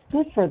 what's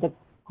good for the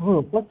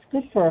group, what's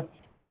good for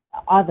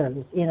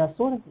others,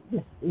 sort of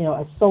this,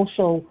 a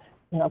social,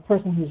 a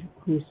person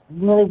who's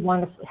really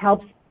wonderful,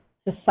 helps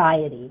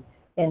society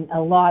and a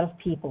lot of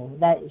people.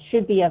 That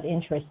should be of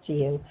interest to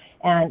you.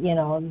 And,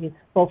 you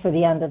vote for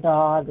the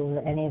underdog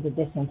or any of the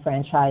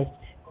disenfranchised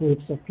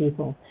groups of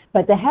people.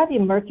 But to have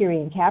your Mercury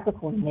and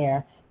Capricorn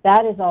there,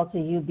 that is also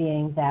you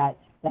being that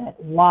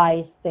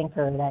wise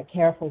thinker, that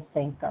careful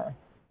thinker,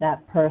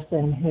 that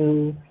person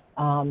who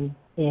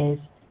is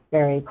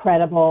very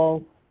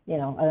credible,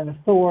 an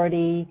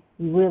authority.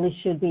 You really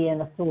should be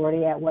an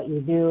authority at what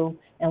you do.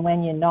 And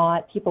when you're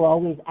not, people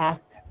always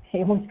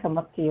they always come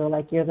up to you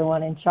like you're the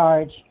one in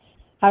charge.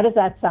 How does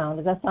that sound?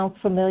 Does that sound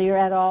familiar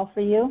at all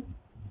for you?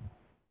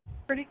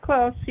 Pretty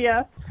close,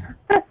 yes.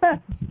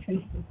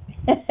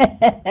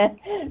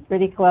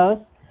 Pretty close.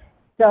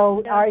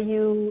 So what are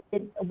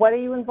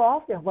you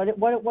involved in? What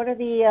are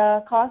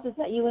the causes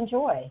that you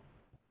enjoy?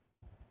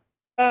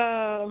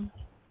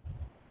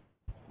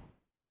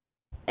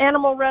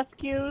 Animal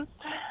rescues,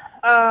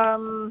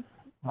 awesome.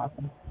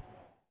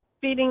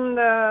 Feeding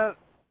the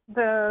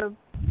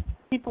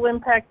people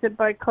impacted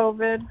by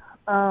COVID.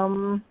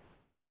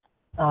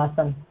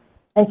 Awesome.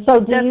 And so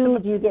do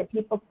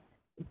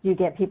you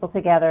get people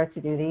together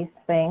to do these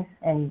things,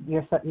 and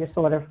you're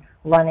sort of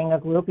running a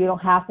group? You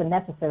don't have to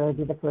necessarily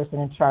be the person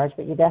in charge,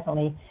 but you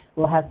definitely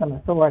will have some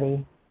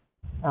authority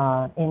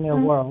in your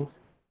world.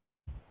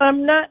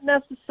 I'm not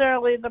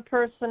necessarily the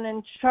person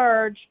in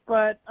charge,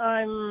 but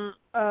I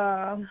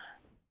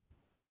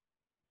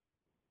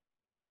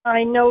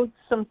know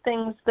some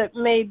things that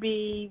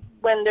maybe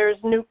when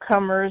there's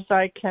newcomers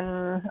I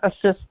can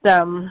assist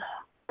them,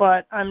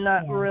 but I'm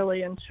not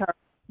really in charge.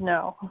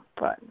 No,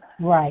 but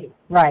right.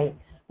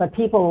 But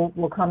people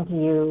will come to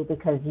you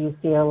because you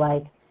feel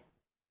like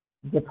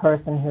the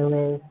person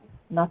who is,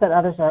 not that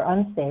others are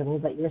unstable,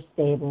 but you're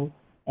stable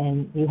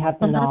and you have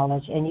the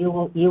knowledge, and you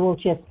will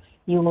just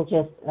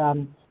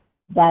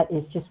that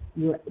is just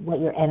what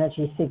your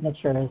energy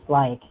signature is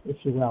like, if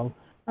you will,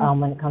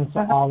 when it comes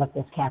to all of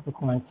this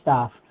Capricorn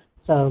stuff.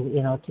 So,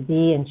 to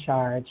be in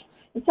charge.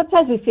 And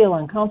sometimes we feel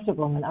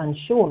uncomfortable and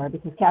unsure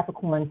because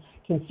Capricorn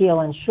can feel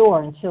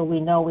unsure until we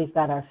know we've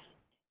got our,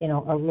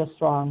 a real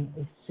strong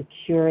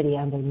security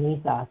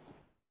underneath us.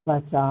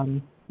 But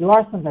you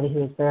are somebody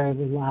who is very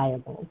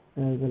reliable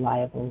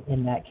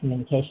in that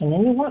communication.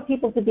 And you want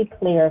people to be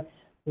clear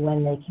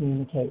when they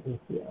communicate with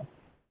you.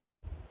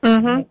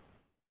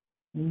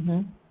 Mm-hmm.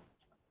 Mm-hmm.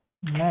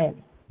 All right.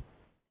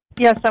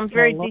 Yes, I'm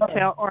very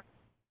detail-oriented.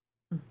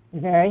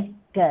 Very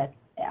good.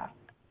 Yeah.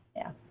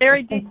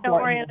 Very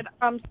detail-oriented.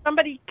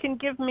 Somebody can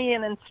give me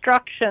an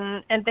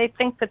instruction, and they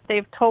think that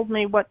they've told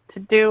me what to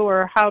do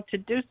or how to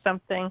do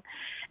something,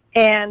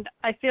 and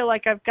I feel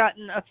like I've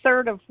gotten a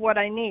third of what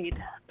I need.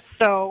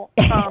 So,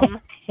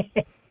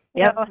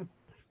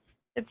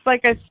 it's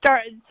like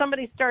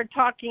somebody started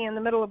talking in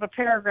the middle of a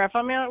paragraph.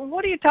 I mean,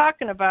 what are you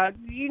talking about?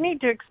 You need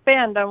to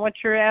expand on what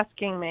you're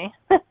asking me.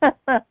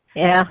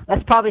 Yeah,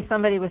 that's probably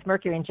somebody with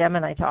Mercury and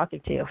Gemini talking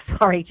to you.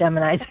 Sorry,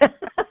 Geminis.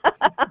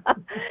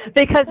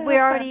 Because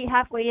we're already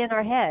halfway in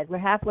our head. We're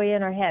halfway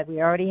in our head.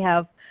 We already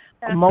have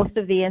most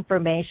of the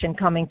information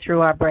coming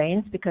through our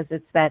brains because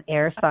it's that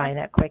air sign,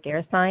 that quick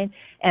air sign.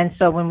 And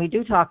so when we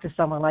do talk to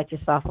someone like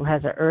yourself who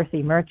has an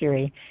earthy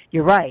Mercury,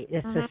 you're right.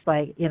 It's just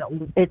like,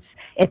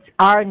 it's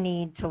our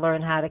need to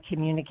learn how to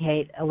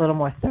communicate a little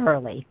more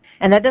thoroughly.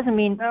 And that doesn't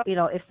mean,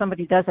 if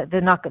somebody does it,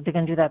 they're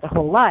going to do that their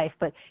whole life.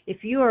 But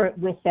if you're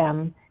with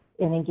them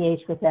and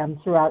engaged with them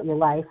throughout your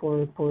life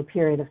or for a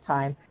period of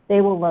time,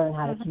 they will learn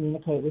how to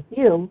communicate with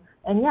you.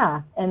 And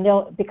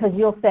because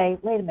you'll say,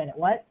 wait a minute,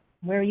 what?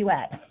 Where are you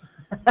at?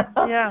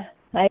 Yeah.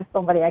 I have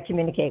somebody I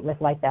communicate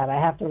with like that. I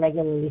have to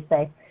regularly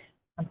say,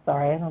 I'm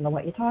sorry, I don't know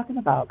what you're talking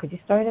about. Could you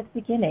start at the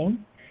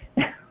beginning?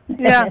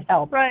 Yeah, it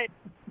helps. Right.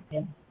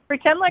 Yeah.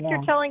 Pretend like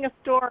you're telling a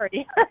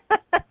story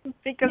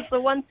because the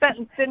one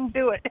sentence didn't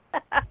do it.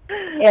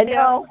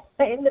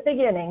 In the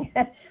beginning.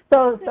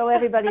 So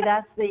everybody,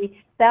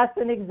 that's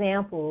an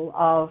example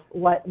of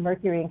what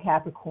Mercury and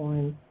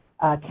Capricorn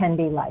can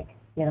be like.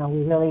 We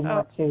really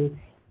want to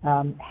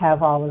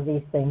have all of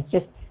these things.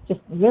 Just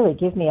really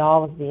give me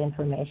all of the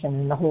information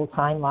and the whole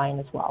timeline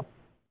as well.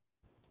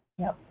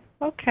 Yep.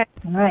 Okay.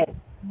 All right.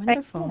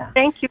 Wonderful.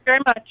 Thank you very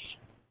much.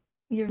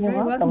 You're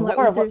very welcome.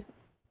 Laura,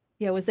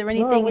 was there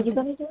anything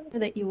Laura,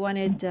 that you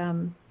wanted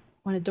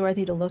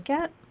Dorothy to look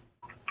at?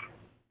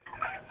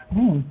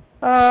 I'm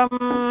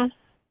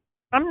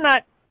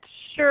not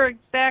sure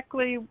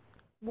exactly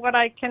what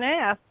I can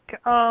ask.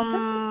 That's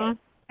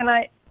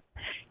okay.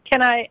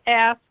 Can I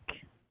ask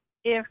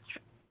if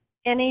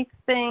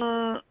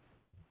anything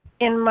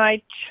in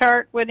my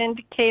chart would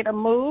indicate a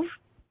move?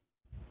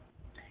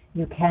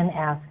 You can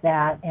ask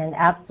that, and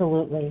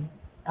absolutely.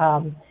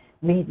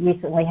 We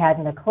recently had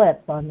an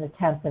eclipse on the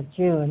 10th of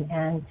June,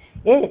 and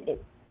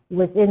it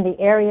was in the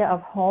area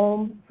of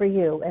home for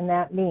you, and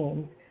that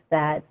means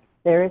that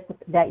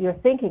that you're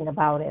thinking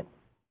about it.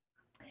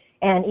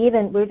 And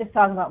even, we were just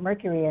talking about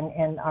Mercury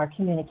and our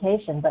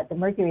communication, but the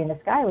Mercury in the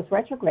sky was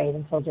retrograde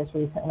until just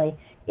recently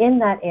in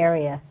that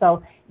area.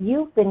 So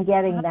you've been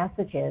getting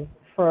messages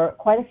for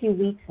quite a few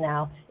weeks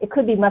now. It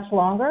could be much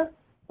longer,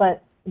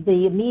 but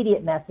the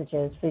immediate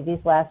messages for these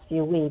last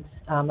few weeks,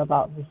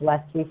 about these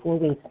last 3-4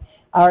 weeks,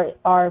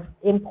 are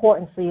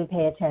important for you to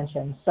pay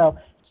attention. So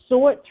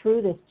sort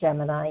through this,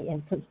 Gemini,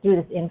 and through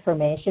this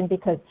information,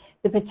 because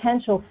the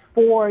potential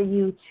for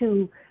you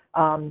to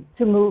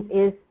move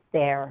is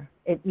there.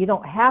 You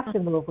don't have to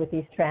move with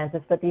these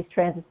transits, but these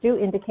transits do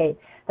indicate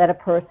that a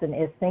person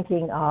is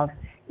thinking of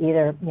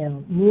either,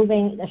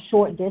 moving a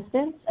short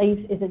distance.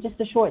 Is it just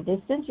a short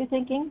distance you're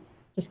thinking?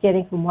 Just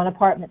getting from one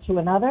apartment to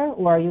another,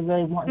 or are you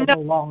really wanting to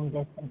go long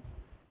distance?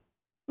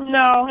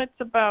 No, it's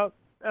about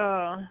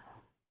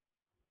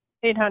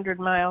 800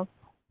 miles.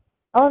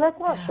 Oh, that's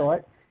not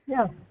short.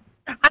 Yeah.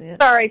 I'm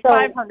sorry,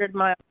 500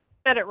 miles.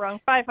 Said it wrong.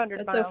 500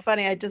 That's miles. so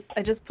funny. I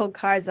just pulled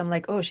cards. I'm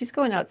like, oh, she's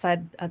going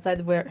outside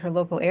where her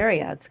local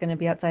area. It's going to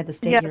be outside the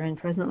state you're in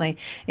presently.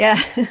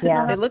 Yeah.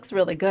 Yeah. It looks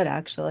really good,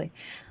 actually.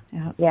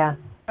 Yeah. Yeah.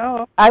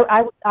 Oh.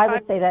 I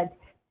would say that.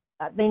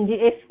 I mean,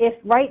 if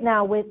right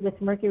now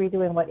with Mercury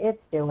doing what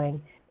it's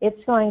doing,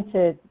 it's going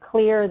to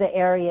clear the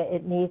area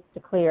it needs to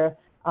clear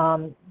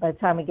by the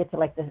time we get to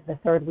like the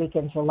third week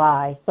in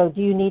July. So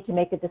do you need to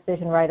make a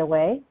decision right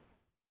away?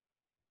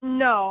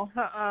 No.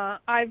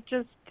 I've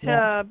just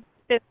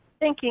been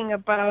thinking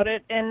about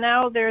it, and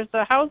now there's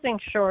a housing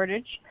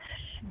shortage.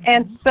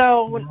 And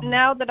so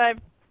now that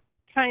I've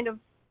kind of,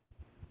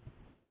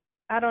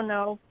 I don't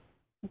know,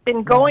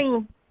 been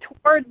going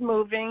toward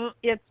moving,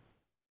 it's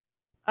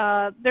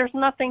there's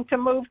nothing to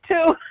move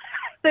to.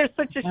 There's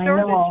such a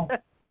shortage.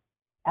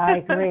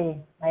 I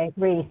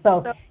agree.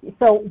 So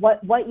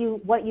what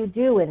you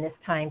do in this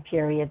time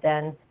period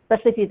then,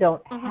 especially if you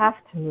don't have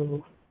to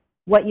move,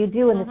 what you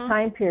do in this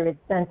time period,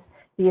 since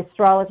the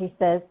astrology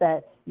says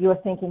that you're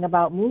thinking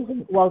about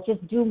moving, well,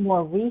 just do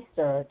more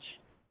research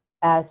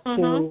as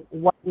to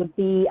what would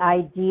be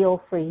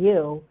ideal for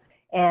you.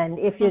 And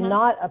if you're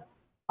not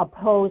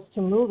opposed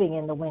to moving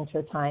in the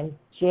winter time,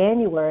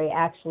 January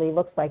actually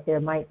looks like there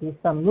might be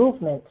some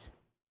movement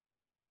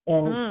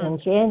in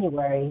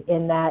January,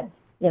 in that,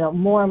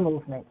 more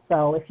movement.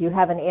 So if you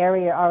have an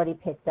area already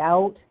picked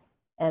out,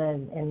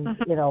 and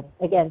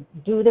again,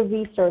 do the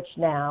research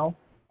now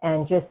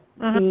and just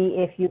see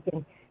if you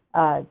can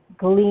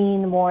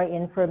glean more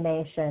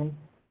information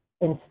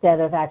instead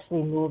of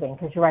actually moving,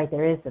 because you're right,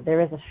 there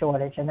is a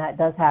shortage, and that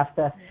does have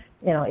to,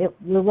 it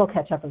will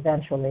catch up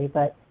eventually,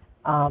 but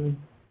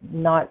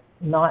not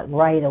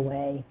right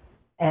away.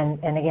 And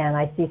again,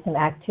 I see some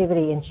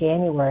activity in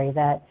January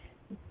that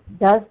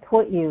does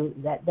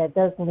that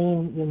does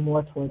lean you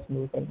more towards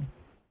moving,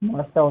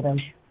 more so than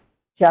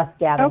just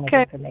gathering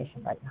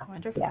information right now.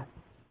 Wonderful. Yeah.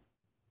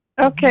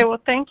 Okay,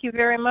 well, thank you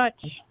very much.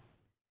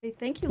 Hey,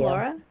 thank you,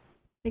 Laura.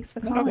 Thanks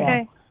for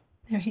calling.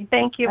 Okay.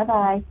 Thank you.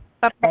 Bye-bye.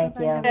 Thank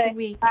you. Have a good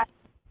week.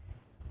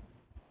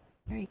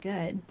 Very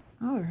good.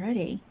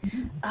 Alrighty.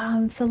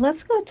 So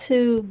let's go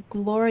to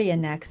Gloria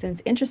next. And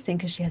it's interesting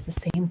because she has the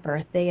same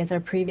birthday as our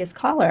previous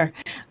caller,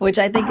 which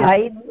I think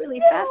is really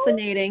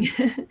fascinating.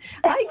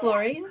 Hi,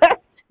 Gloria.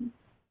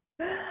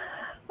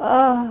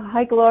 Oh,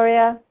 hi,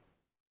 Gloria.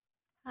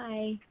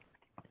 Hi.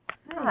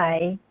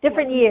 Hi.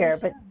 Different year,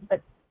 but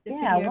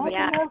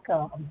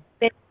welcome.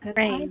 Bit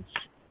strange.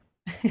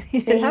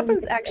 It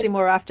happens actually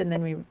more often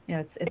than we.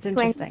 It's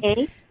interesting.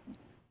 28.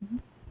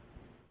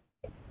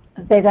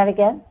 Say that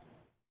again.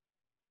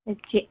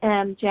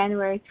 It's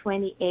January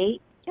 28th.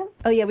 Yep.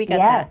 Oh yeah, we got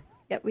that.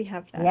 Yep, we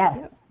have that. Yes.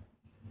 Yep.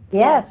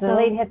 Yes, the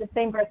lady had the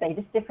same birthday,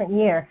 just different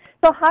year.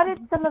 So how did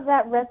some of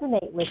that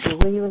resonate with you?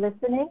 Were you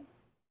listening?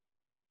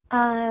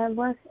 I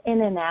was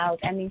in and out.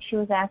 I mean, she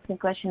was asking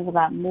questions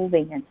about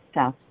moving and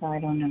stuff, so I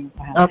don't know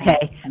how.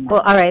 Okay.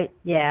 Well, all right.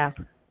 Yeah.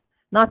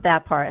 Not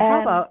that part.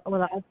 How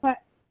about?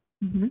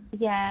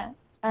 Yeah.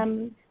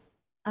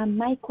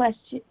 My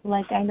question,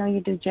 I know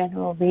you do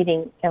general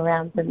reading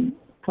around the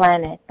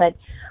planet, but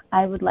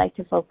I would like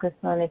to focus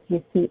on if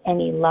you see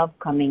any love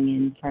coming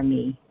in for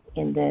me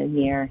in the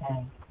near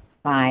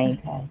by.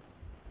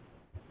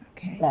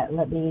 Okay.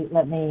 Let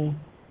me.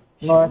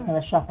 Laura's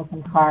going to shuffle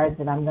some cards,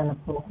 and I'm going to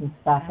pull some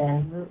stuff in.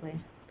 Absolutely.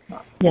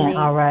 Yeah.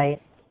 All right.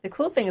 The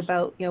cool thing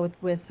about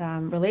with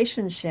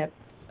relationship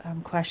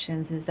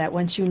questions is that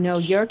once you know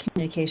your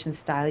communication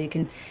style, you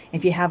can,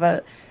 if you have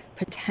a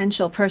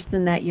potential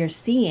person that you're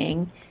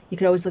seeing, you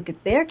could always look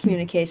at their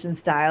communication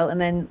style and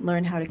then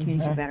learn how to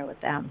communicate better with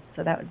them.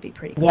 So that would be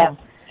pretty cool. Yeah.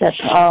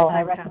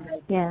 I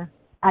recommend. Yeah.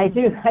 I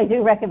do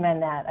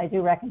recommend that.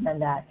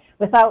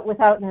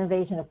 Without an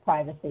invasion of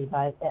privacy,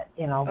 but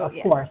of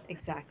course.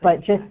 Exactly.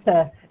 But just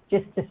to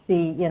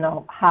see,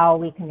 how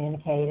we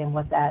communicate and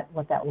what that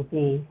will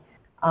be.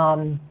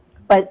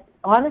 But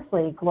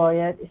honestly,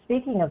 Gloria,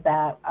 speaking of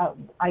that,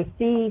 I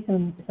see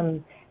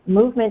some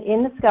movement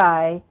in the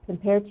sky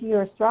compared to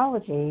your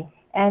astrology,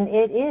 and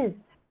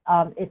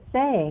it's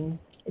saying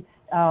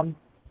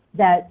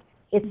that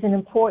it's an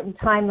important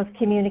time of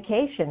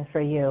communication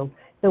for you.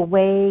 The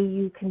way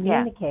you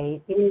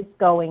communicate is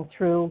going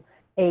through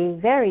a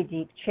very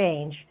deep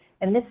change,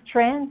 and this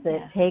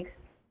transit takes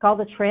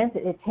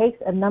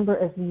a number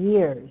of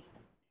years,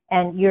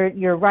 and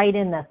you're right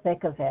in the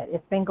thick of it.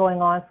 It's been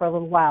going on for a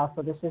little while,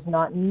 so this is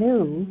not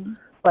new,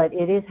 but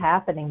it is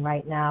happening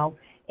right now,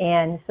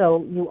 and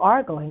so you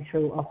are going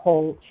through a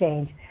whole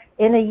change.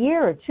 In a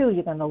year or two,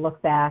 you're going to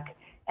look back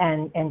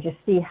and just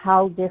see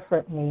how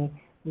differently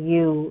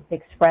you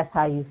express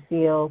how you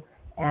feel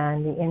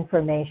and the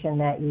information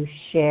that you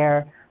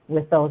share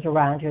with those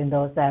around you and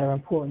those that are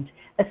important,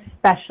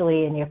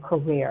 especially in your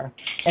career.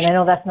 And I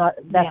know that's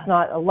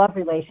not a love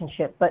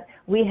relationship, but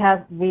we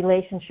have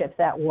relationships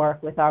at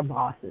work with our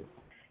bosses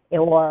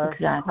or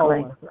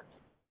coworkers.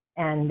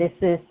 And this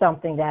is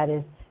something that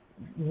is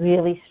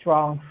really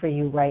strong for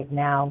you right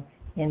now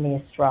in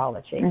the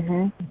astrology.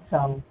 Mm-hmm.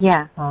 So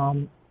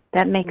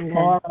that makes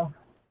sense.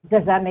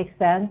 Does that make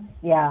sense?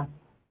 Yeah.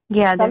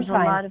 Yeah, there's a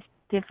lot of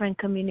different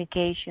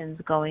communications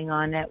going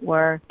on at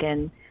work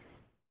and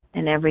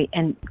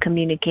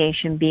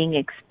communication being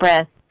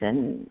expressed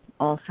in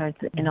all sorts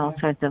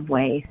of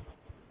ways.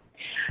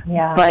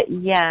 Yeah. But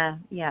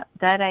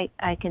that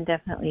I can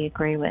definitely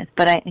agree with.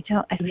 But I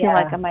feel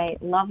like my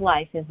love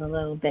life is a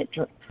little bit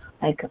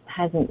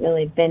hasn't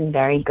really been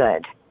very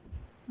good.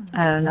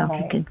 I don't know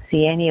if you can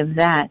see any of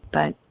that,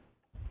 but.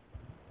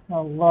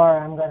 Well,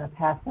 Laura, I'm going to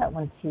pass that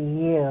one to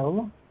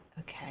you.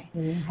 Okay.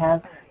 You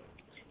have.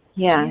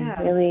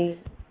 Really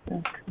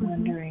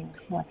wondering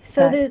what's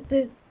so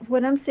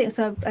what I'm seeing.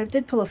 So I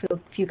did pull a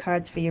few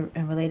cards for you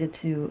related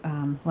to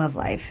love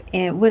life,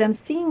 and what I'm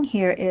seeing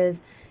here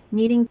is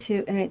needing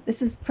to. And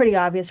this is pretty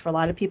obvious for a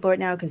lot of people right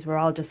now because we're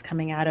all just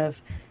coming out of,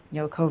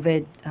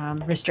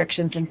 COVID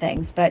restrictions and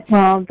things. But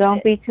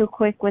don't be too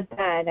quick with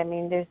that. I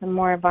mean, there's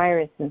more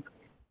viruses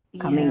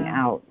coming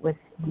out with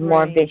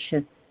more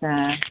vicious.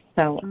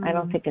 So I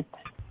don't think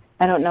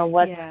I don't know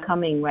what's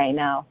coming right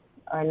now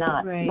or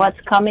not. Right. What's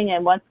coming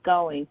and what's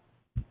going.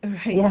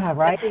 Right. Yeah,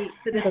 right.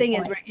 But the thing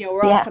is,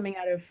 we're all coming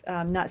out of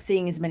not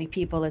seeing as many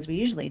people as we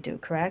usually do,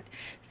 correct?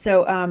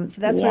 So that's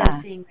what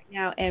I'm seeing right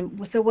now.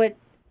 And so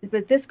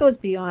but this goes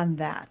beyond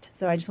that.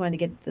 So I just wanted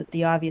to get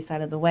the obvious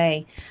out of the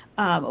way.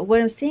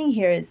 What I'm seeing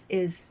here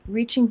is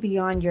reaching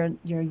beyond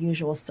your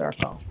usual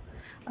circle.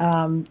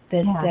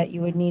 That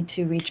you would need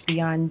to reach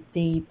beyond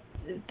the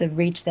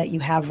reach that you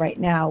have right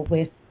now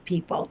with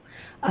people.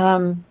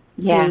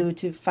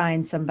 To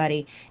find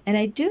somebody. And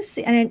I do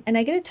see, and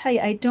I got to tell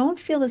you, I don't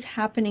feel this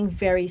happening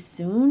very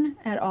soon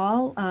at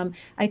all.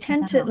 I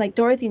tend to, like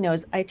Dorothy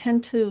knows, I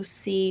tend to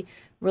see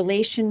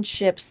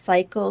relationship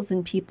cycles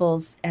in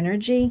people's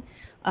energy.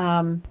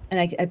 And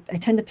I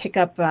tend to pick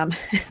up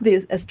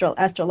these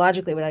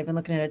astrologically without even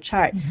looking at a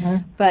chart.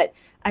 Mm-hmm. But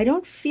I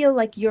don't feel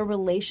like your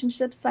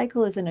relationship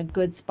cycle is in a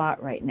good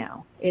spot right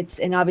now.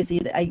 And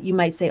obviously you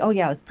might say, oh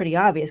yeah, it's pretty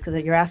obvious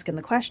because you're asking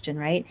the question,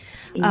 right?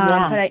 But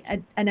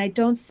I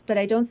don't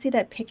see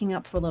that picking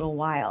up for a little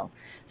while.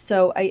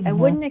 So I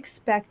wouldn't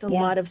expect a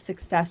lot of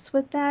success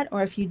with that.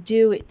 Or if you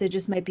do, there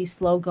just might be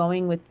slow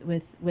going with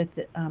even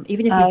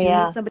if you do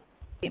meet somebody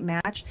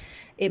match,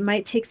 it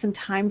might take some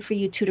time for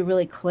you two to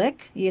really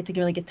click. You have to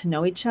really get to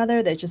know each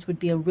other. There just would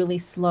be a really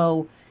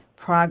slow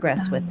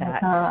progress with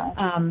that.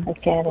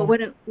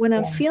 But what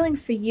I'm feeling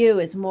for you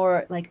is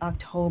more like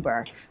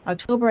October.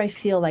 October, I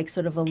feel like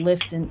sort of a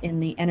lift in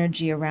the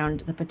energy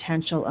around the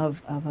potential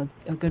of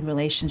a good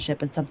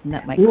relationship and something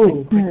that might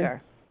click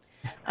quicker.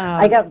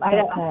 I got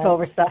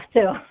October stuff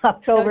too.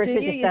 October to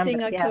December. You're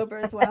seeing October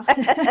as well.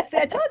 See,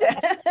 I told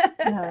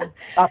you.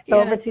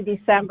 October to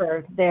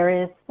December,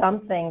 there is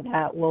something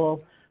that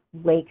will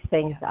wake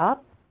things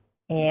up,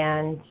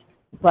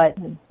 but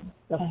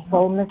the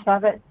fullness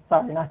of it,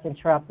 sorry not to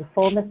interrupt, the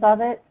fullness of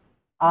it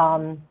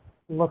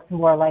looks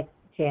more like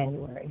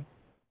January.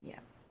 Yeah.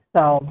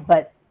 So,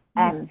 but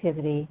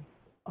activity,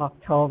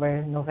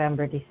 October,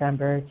 November,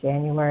 December,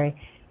 January,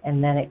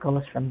 and then it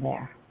goes from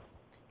there.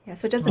 Yeah,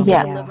 so it doesn't mean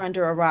to live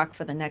under a rock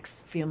for the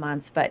next few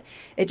months, but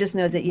it just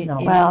knows that you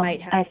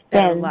might have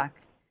better luck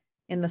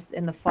in the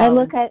fall.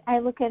 I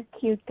look at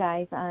cute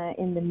guys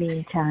in the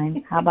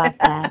meantime. How about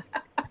that?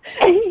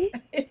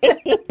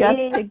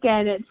 Just to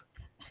get it.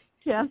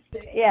 Just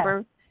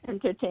for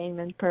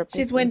entertainment purposes.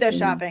 She's window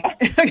shopping.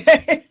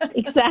 Okay.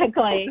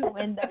 Exactly.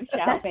 Window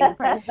shopping.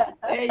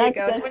 There you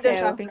go. It's window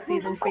shopping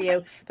season for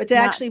you. But to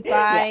actually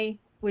buy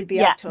would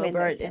be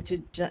October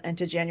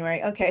into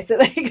January. Okay, so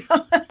there you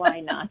go. Why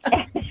not?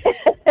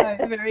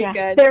 Very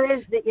good.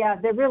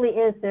 There really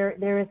is.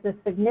 There is a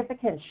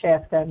significant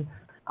shift. And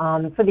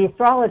for the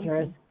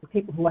astrologers,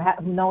 people who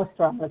know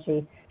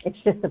astrology, it's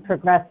just the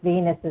progressed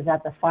Venus is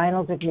at the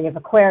final degree of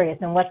Aquarius.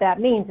 And what that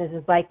means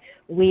is like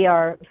we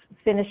are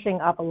finishing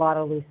up a lot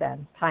of loose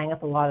ends, tying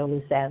up a lot of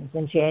loose ends.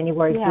 In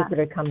January,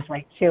 Jupiter comes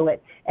right to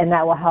it, and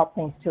that will help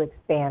things to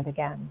expand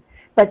again.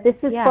 But this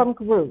is from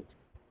groups.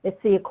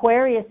 It's the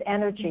Aquarius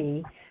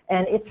energy,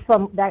 and it's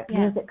from that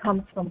means it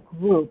comes from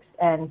groups.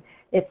 And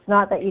it's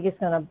not that you're just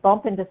going to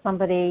bump into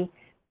somebody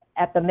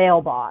at the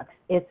mailbox.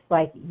 It's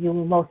like you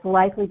will most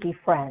likely be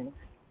friends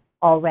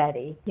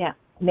already. Yeah.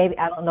 Maybe,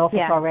 I don't know if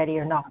it's already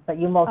or not, but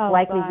you most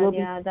likely will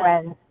be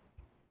friends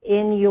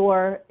in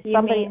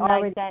somebody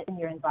already in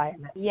your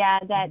environment. Yeah,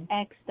 that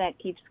ex that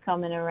keeps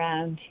coming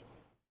around.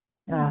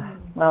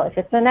 Well, if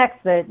it's an ex,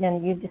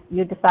 then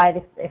you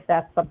decide if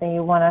that's something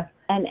you want to.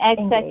 An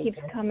ex that keeps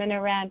coming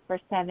around for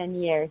 7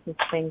 years. It's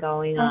been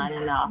going on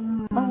and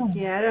off.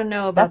 Yeah, I don't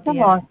know about that's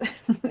the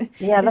ex.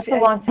 Yeah, that's a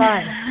long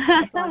time.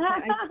 That's a long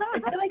time.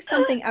 I feel like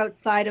something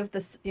outside of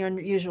your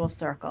usual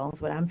circle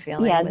is what I'm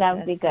feeling. Yeah, with that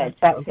would this. be good.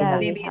 That would be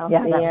maybe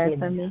healthier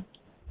for me.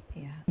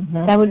 Yeah.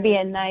 Mm-hmm. That would be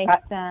a nice,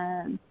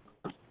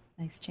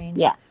 nice change.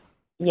 Yeah,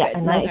 Good.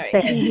 a nice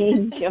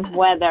change of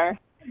weather.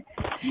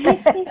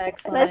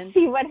 Excellent. Let's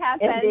see what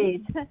happens.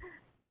 Indeed.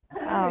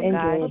 Oh, Indeed.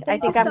 God. Well, I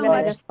think I'm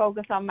going to just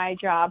focus on my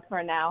job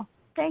for now.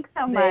 Thanks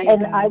so much.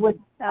 And I would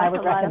a lot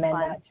recommend of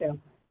fun. that too.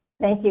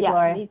 Thank you,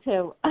 Gloria. Me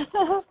too.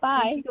 Bye.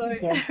 Thank you, Gloria.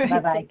 Thank you. All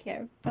right, Bye-bye. take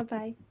care.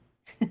 Bye-bye.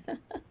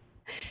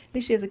 At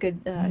least she has a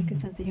good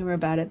sense of humor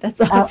about it.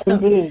 That's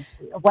awesome. Indeed.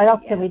 What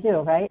else can we do,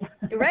 right?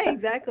 Right,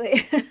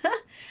 exactly.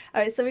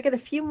 All right, so we got a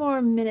few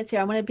more minutes here.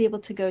 I want to be able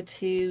to go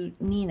to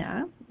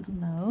Nina.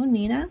 Hello,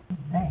 Nina.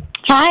 Okay.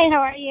 Hi, how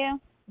are you?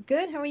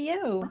 Good, how are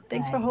you?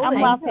 Thanks for I'm holding.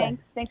 well,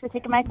 thanks. Thanks for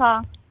taking my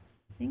call.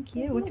 Thank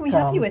you. What can we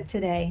help you with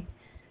today?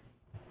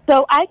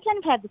 So I kind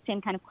of had the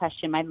same kind of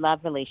question, my love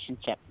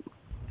relationship.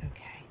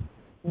 Okay.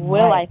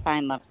 Will I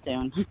find love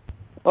soon?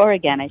 Or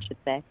again, I should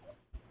say.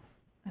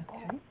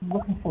 Okay. I'm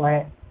looking for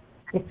it.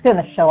 It's going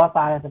to show up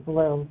out of the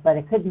blue, but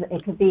it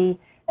could be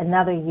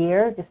another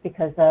year just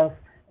because of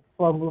the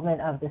slow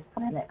movement of this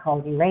planet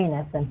called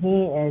Uranus, and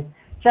he is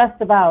just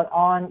about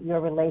on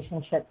your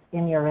relationships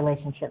in your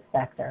relationship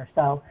sector.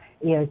 So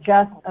you're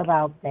just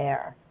about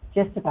there,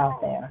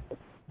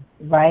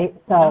 right?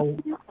 So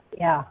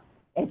yeah,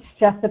 it's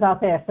just about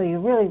there. So you're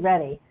really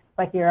ready. It's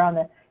like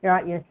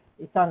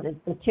it's on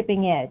the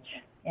tipping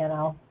edge,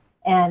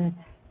 and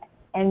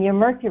your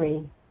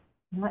Mercury.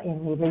 Not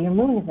in Libra, your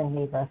moon is in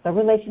Libra. So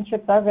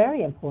relationships are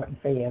very important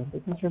for you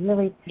because you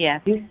really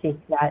do seek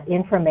that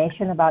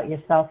information about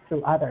yourself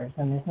through others,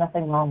 and there's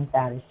nothing wrong with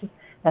that. It's just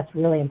that's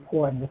really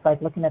important. It's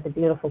like looking at the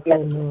beautiful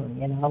full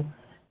moon,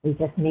 We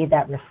just need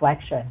that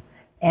reflection.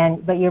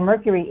 But your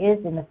Mercury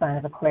is in the sign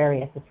of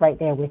Aquarius. It's right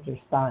there with your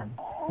sun.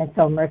 And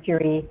so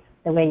Mercury,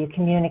 the way you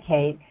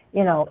communicate,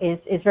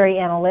 is very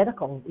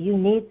analytical. You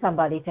need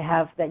somebody to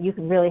have that you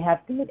can really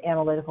have good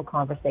analytical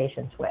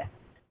conversations with.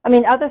 I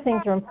mean, other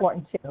things are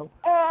important too,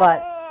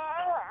 but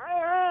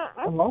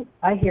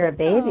I hear a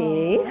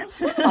baby.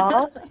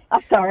 Oh,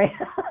 I'm sorry.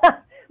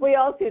 We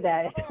all do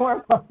that. It's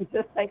horrible.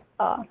 Just like,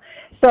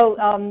 So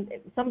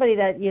somebody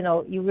that,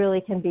 you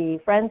really can be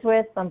friends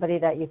with, somebody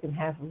that you can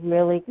have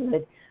really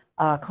good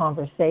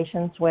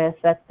conversations with,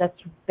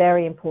 that's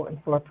very important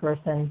for a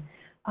person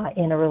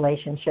in a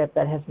relationship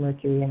that has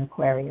Mercury in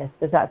Aquarius.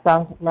 Does that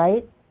sound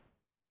right?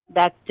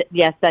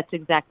 Yes, that's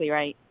exactly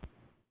right.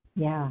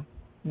 Yeah.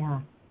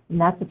 And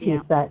that's a piece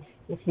that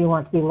if you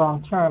want to be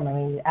long-term,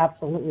 you're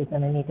absolutely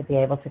going to need to be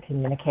able to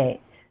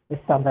communicate with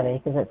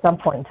somebody because at some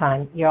point in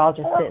time, you're all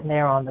just sitting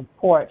there on the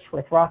porch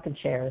with rocking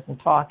chairs and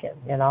talking,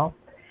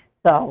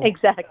 So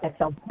exactly. At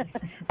some point.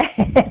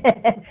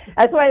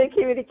 That's why the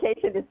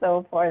communication is so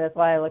important. That's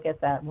why I look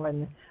at that more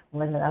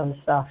than other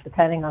stuff,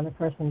 depending on the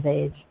person's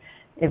age.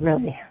 It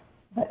really,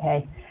 but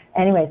hey.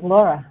 Anyways,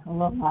 Laura, I'm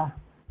going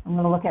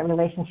to look at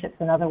relationships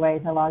in other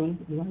ways. Allow you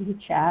to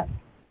chat.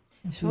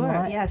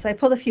 Sure. Yes, I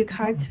pulled a few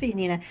cards for you,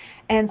 Nina.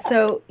 And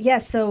so,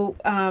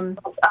 I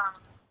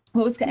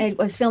was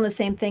feeling the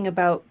same thing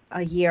about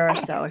a year or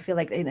so. I feel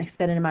like an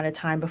extended amount of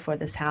time before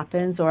this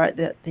happens, or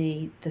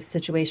the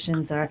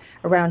situations are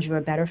around you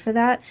are better for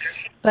that.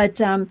 But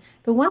the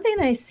one thing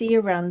that I see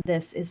around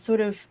this is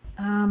sort of,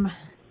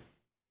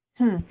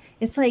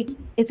 it's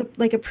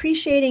like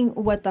appreciating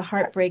what the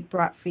heartbreak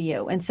brought for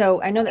you. And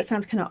so I know that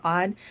sounds kind of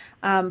odd,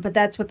 but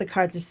that's what the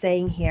cards are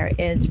saying here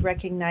is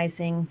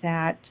recognizing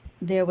that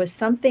there was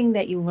something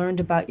that you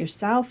learned about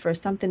yourself or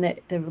something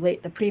that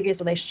the previous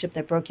relationship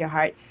that broke your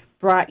heart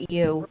brought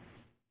you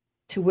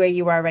to where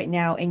you are right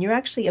now. And you're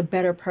actually a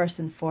better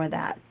person for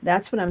that.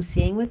 That's what I'm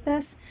seeing with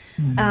this.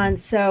 Mm-hmm. And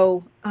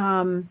so,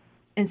 and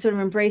sort of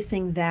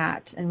embracing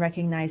that and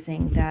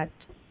recognizing that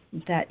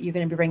you're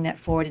going to be bringing that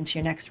forward into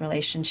your next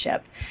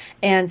relationship.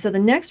 And so the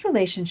next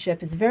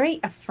relationship is very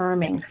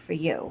affirming for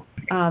you.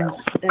 And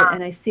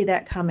I see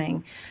that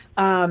coming.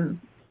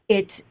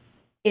 It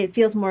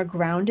feels more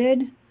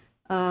grounded.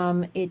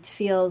 It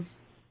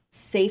feels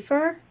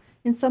safer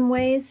in some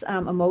ways,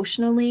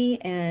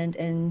 emotionally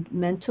and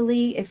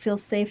mentally. It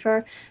feels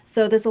safer.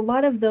 So there's a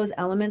lot of those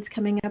elements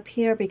coming up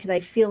here because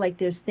I feel like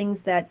there's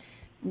things that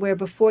where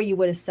before you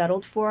would have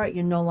settled for,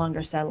 you're no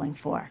longer settling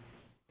for.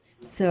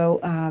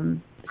 So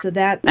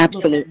that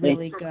Absolutely. looks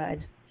really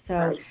good.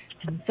 So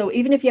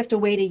even if you have to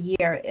wait a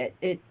year,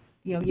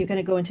 you're going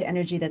to go into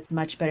energy that's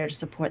much better to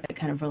support that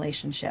kind of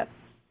relationship.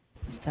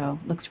 So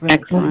looks really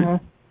Excellent. good.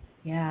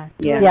 Yeah.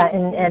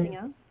 And anything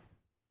else?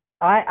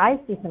 I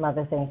see some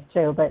other things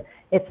too, but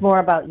it's more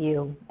about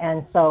you.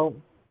 And so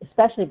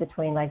especially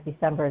between like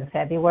December and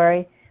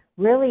February,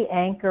 really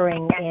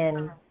anchoring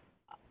in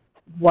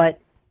what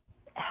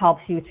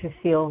helps you to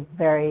feel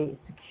very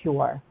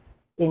secure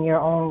in your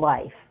own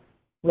life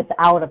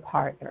without a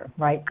partner,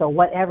 right? So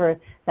whatever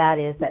that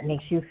is that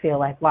makes you feel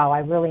like, wow, I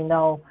really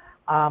know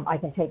I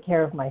can take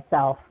care of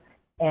myself,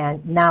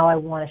 and now I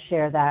want to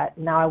share that.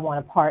 Now I want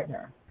a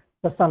partner.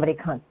 So somebody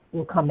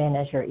will come in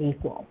as your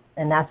equal.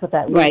 And that's what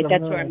that Right,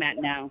 that's where I'm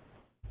at now.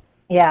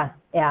 Yeah.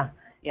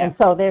 And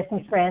so there's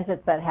some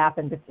transits that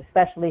happen,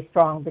 especially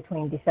strong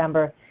between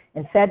December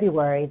and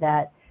February,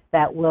 that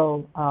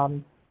will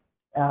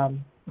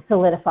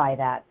solidify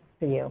that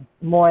for you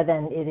more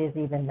than it is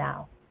even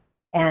now.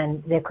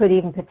 And there could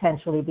even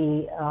potentially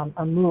be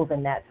a move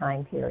in that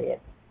time period.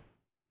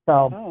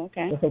 So,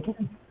 okay.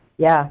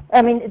 Yeah.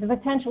 I mean, the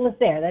potential is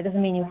there. That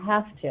doesn't mean you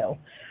have to.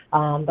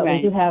 But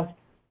we do have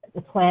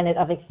the planet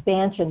of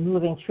expansion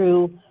moving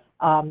through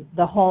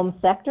the home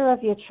sector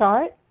of your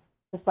chart,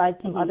 besides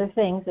some other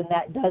things, and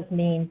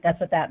that's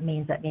what that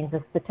means. That means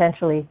it's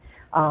potentially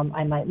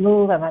I might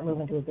move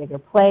into a bigger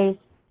place.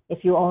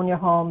 If you own your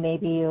home,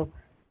 maybe you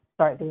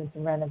start doing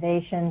some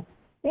renovations,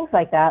 things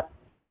like that.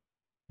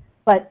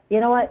 But you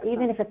know what?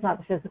 Even if it's not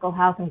the physical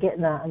house, I'm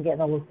getting a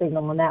little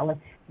signal on that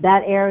one.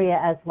 That area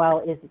as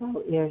well is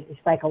your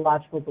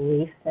psychological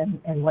beliefs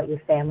and what your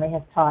family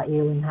has taught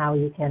you, and how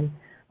you can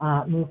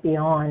move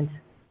beyond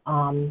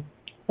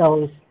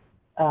those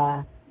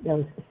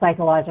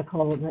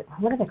psychological,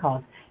 what are they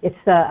called? It's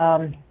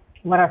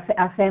what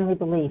our family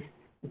beliefs.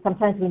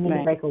 Sometimes we need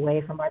to break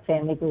away from our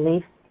family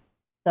beliefs.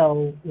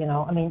 So,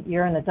 I mean,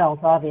 you're an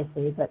adult,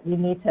 obviously, but we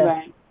need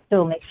to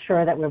still make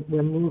sure that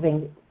we're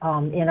moving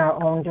in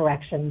our own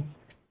directions,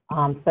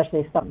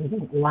 especially if something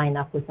doesn't line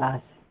up with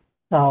us.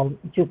 So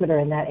Jupiter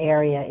in that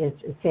area is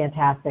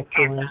fantastic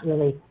for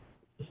really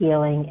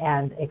healing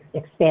and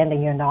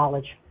expanding your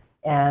knowledge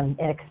and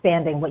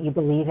expanding what you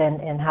believe in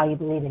and how you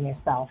believe in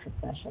yourself,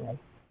 especially.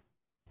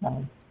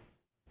 So,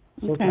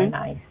 super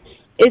nice.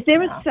 Is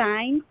there a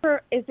sign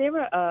for? Is there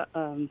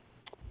a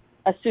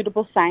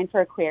suitable sign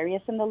for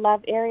Aquarius in the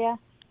love area,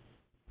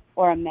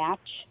 or a match,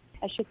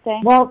 I should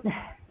say? Well,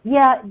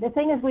 yeah. The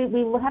thing is, we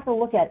will have to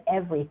look at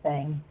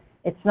everything.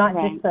 It's not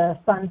just the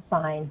sun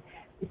sign.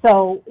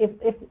 So, if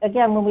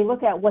again, when we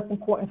look at what's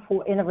important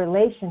for in a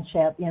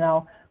relationship,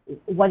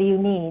 what do you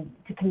need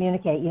to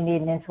communicate? You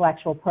need an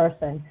intellectual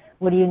person.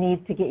 What do you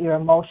need to get your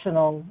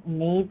emotional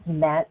needs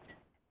met?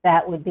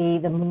 That would be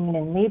the moon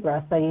in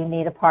Libra. So you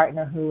need a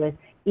partner who is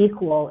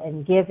equal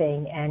in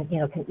giving and,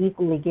 can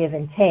equally give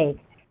and take.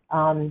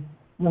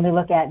 When we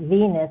look at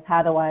Venus,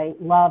 how do I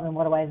love and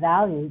what do I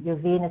value? Your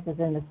Venus is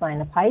in the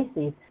sign of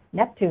Pisces.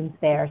 Neptune's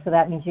there. So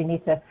that means you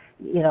need to,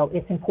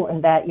 it's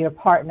important that your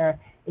partner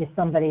is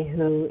somebody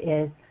who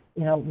is,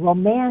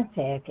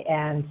 romantic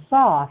and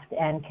soft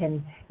and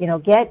can,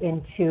 get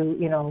into,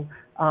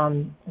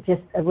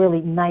 just a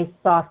really nice,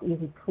 soft,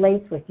 easy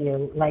place with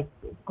you, like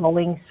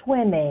going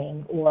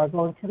swimming or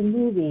going to the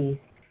movies.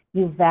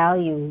 You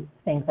value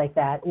things like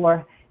that,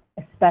 or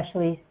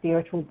especially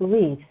spiritual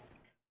beliefs.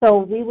 So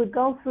we would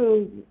go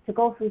through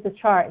the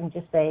chart and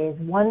just say, is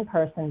one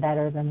person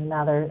better than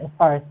another as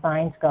far as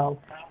signs go?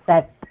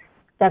 That's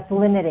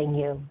limiting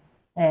you,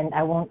 and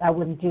I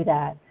wouldn't do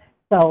that.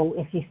 So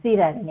if you see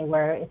that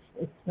anywhere,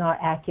 it's not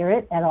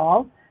accurate at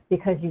all,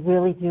 because you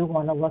really do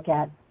want to look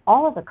at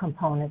all of the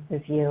components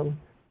of you.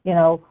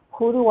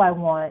 Who do I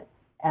want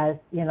as,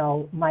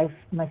 my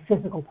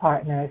physical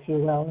partner, if you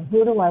will, and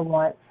who do I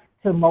want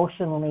to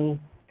emotionally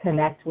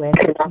connect with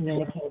and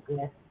communicate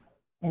with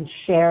and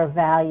share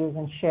values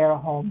and share a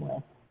home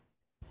with.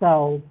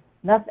 So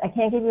I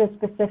can't give you a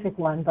specific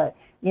one, but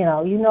you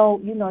know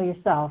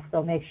yourself,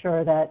 so make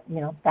sure that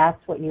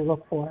that's what you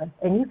look for,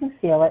 and you can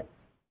feel it.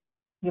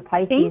 Your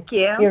Pisces, thank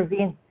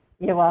you.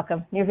 You're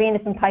welcome. Your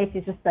Venus and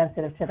Pisces are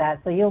sensitive to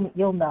that, so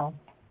you'll know.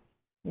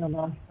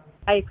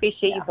 I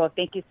appreciate you both.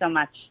 Thank you so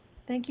much.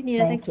 Thank you,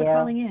 Nina. Thanks for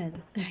calling in.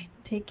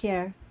 Take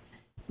care.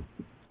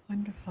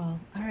 Wonderful.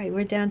 All right,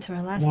 we're down to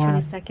our last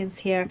 20 seconds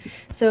here.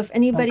 So if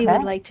anybody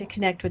would like to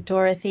connect with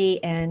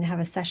Dorothy and have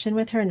a session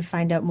with her and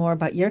find out more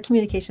about your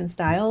communication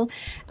style,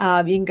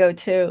 you can go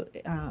to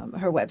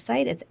her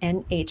website. It's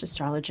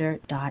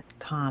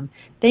nhastrologer.com.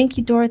 Thank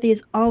you, Dorothy.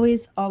 It's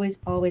always, always,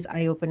 always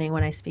eye-opening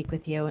when I speak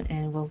with you,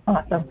 and we'll,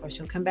 of course,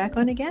 you'll come back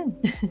on again.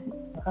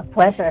 A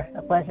pleasure.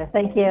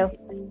 Thank you.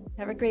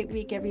 Have a great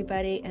week,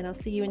 everybody, and I'll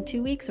see you in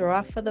 2 weeks. We're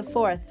off for the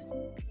 4th.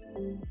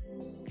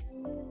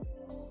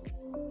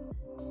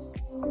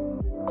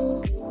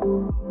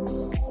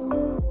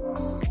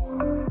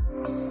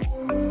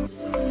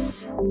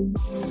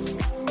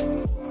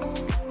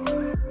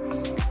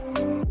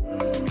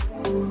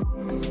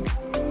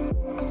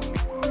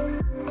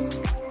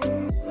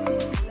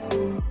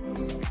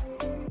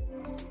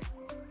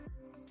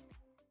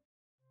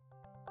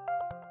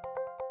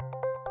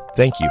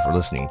 Thank you for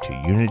listening to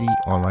Unity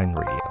Online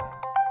Radio,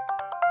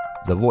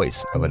 the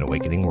voice of an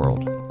awakening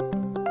world.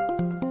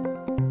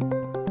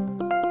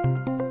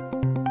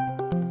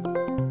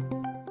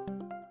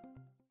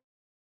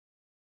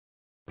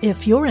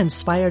 If you're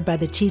inspired by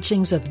the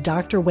teachings of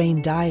Dr.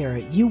 Wayne Dyer,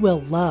 you will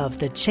love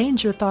the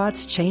Change Your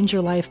Thoughts, Change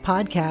Your Life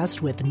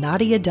podcast with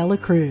Nadia Dela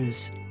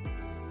Cruz.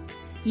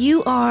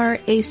 You are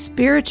a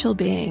spiritual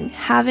being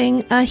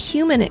having a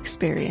human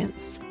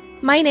experience.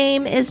 My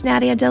name is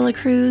Nadia Dela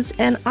Cruz,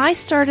 and I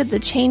started the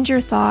Change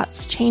Your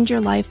Thoughts, Change Your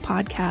Life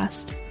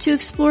podcast to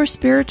explore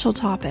spiritual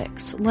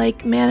topics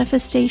like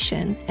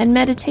manifestation and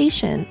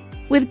meditation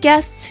with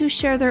guests who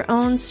share their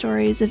own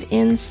stories of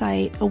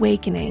insight,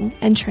 awakening,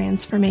 and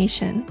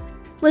transformation.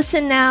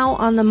 Listen now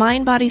on the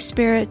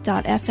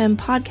mindbodyspirit.fm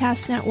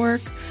podcast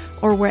network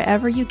or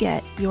wherever you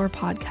get your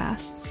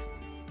podcasts.